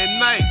 it's Sunday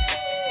night.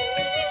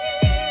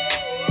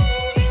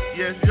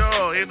 Yes,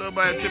 y'all, ain't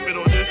nobody tripping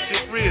on this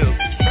shit real.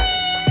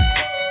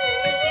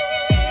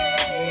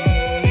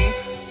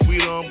 We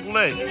don't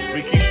play,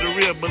 we keep the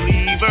real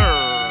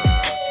believer.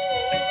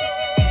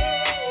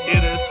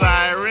 It is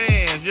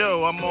sirens,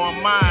 yo, I'm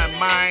on mine,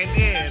 mind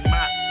in,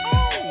 my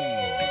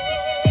own.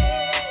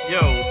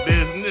 Yo,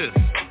 business,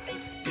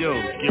 yo,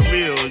 get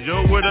real,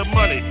 yo, where the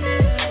money?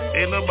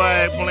 Ain't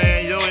nobody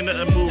playing, yo, ain't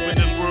nothing moving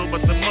this world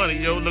but the money,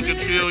 yo. Look at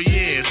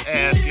trillions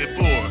asking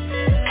for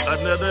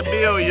another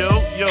bill,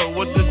 yo,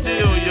 what's the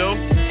deal, yo?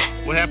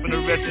 What happened to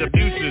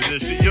retributions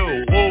and shit, yo,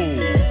 whoa.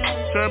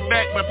 Turn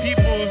back my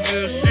peoples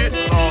and shit,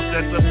 lost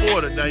at the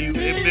border, now you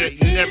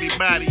inviting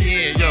everybody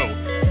in, yo.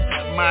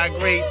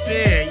 Migrate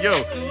in,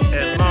 yo,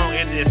 as long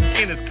as their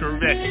skin is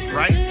correct,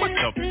 right? What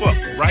the fuck,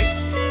 right?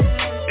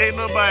 Ain't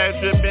nobody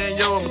tripping,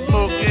 yo, I'm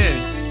smoking.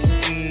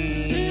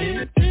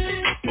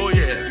 Oh,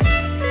 yeah.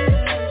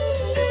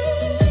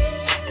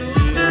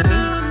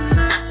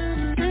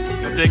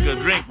 Take a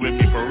drink with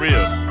me for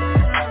real.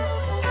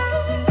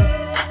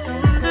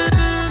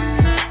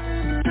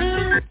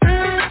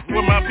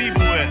 Where my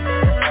people at?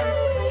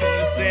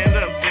 Stand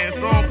up, stand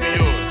strong for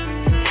yours.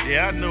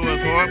 Yeah, I know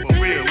it's hard, but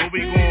real. What we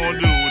gonna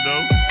do,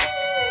 though?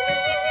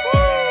 Woo!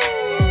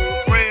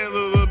 Pray a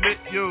little bit,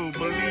 yo,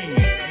 believe.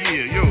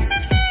 Yeah, yo.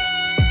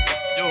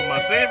 Yo,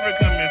 my favorite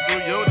coming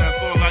through, yo, that's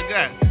all I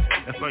got.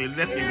 That's all you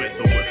left me with,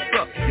 so what's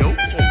up, yo? Oh.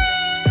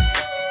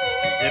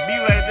 It be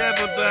like that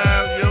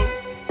sometimes, yo.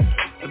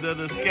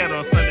 The scat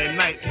on Sunday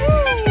night. Woo!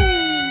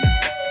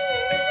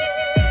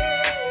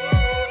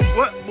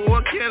 What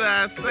more can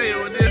I say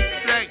on this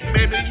track,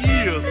 baby?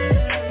 Yeah.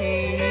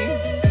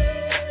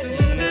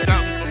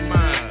 Shouting for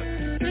mine,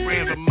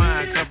 praying for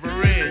mine,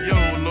 covering, yo,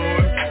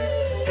 Lord.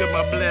 Feel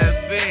my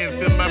blessings,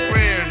 feel my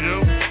prayers, yo.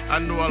 I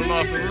know I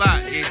lost a lot,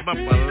 gave up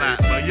a lot,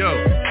 but yo,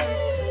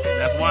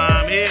 that's why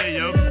I'm here,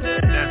 yo.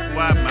 That's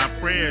why my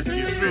prayers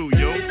get through,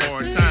 yo.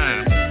 Hard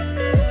times.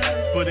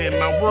 Put in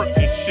my work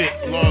and shit,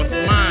 lost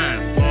mine.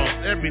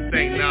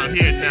 Everything now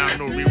here, now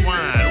no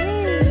rewind.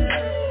 Woo.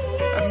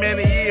 How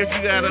many years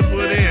you gotta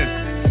put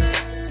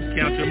in?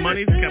 Count your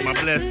money, count my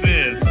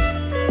blessings.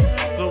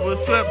 So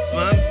what's up,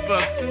 son?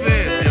 Fuck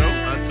sin, yo.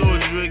 I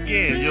told you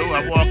again, yo.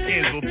 I walk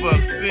in, so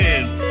fuck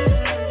sin.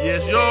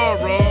 Yes, y'all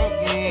wrong.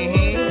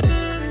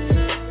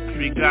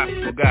 Street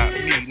gospel got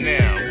me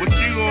now. What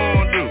you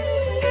gonna do?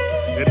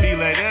 It be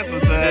like that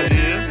society,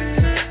 yeah.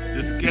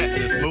 Just got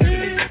this smoking.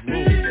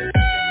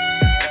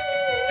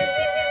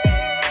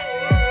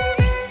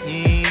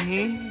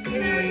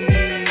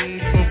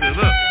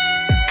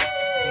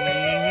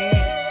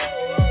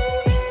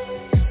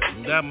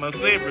 My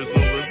savers, so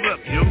what's up,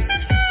 yo?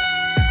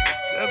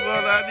 That's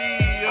all I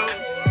need, yo.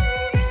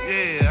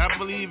 Yeah, I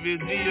believe in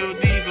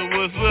G.O.D., so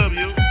what's up,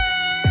 yo?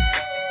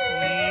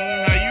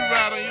 How you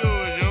ride on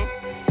yours, yo?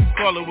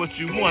 Call it what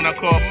you want, I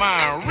call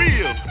mine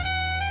real.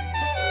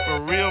 For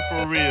real,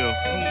 for real.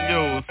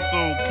 Yo,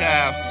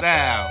 SoCal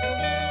style.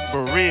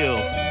 For real.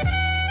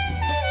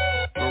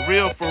 For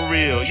real, for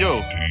real,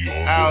 yo.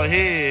 Out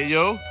here,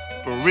 yo.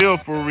 For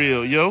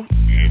real, yo.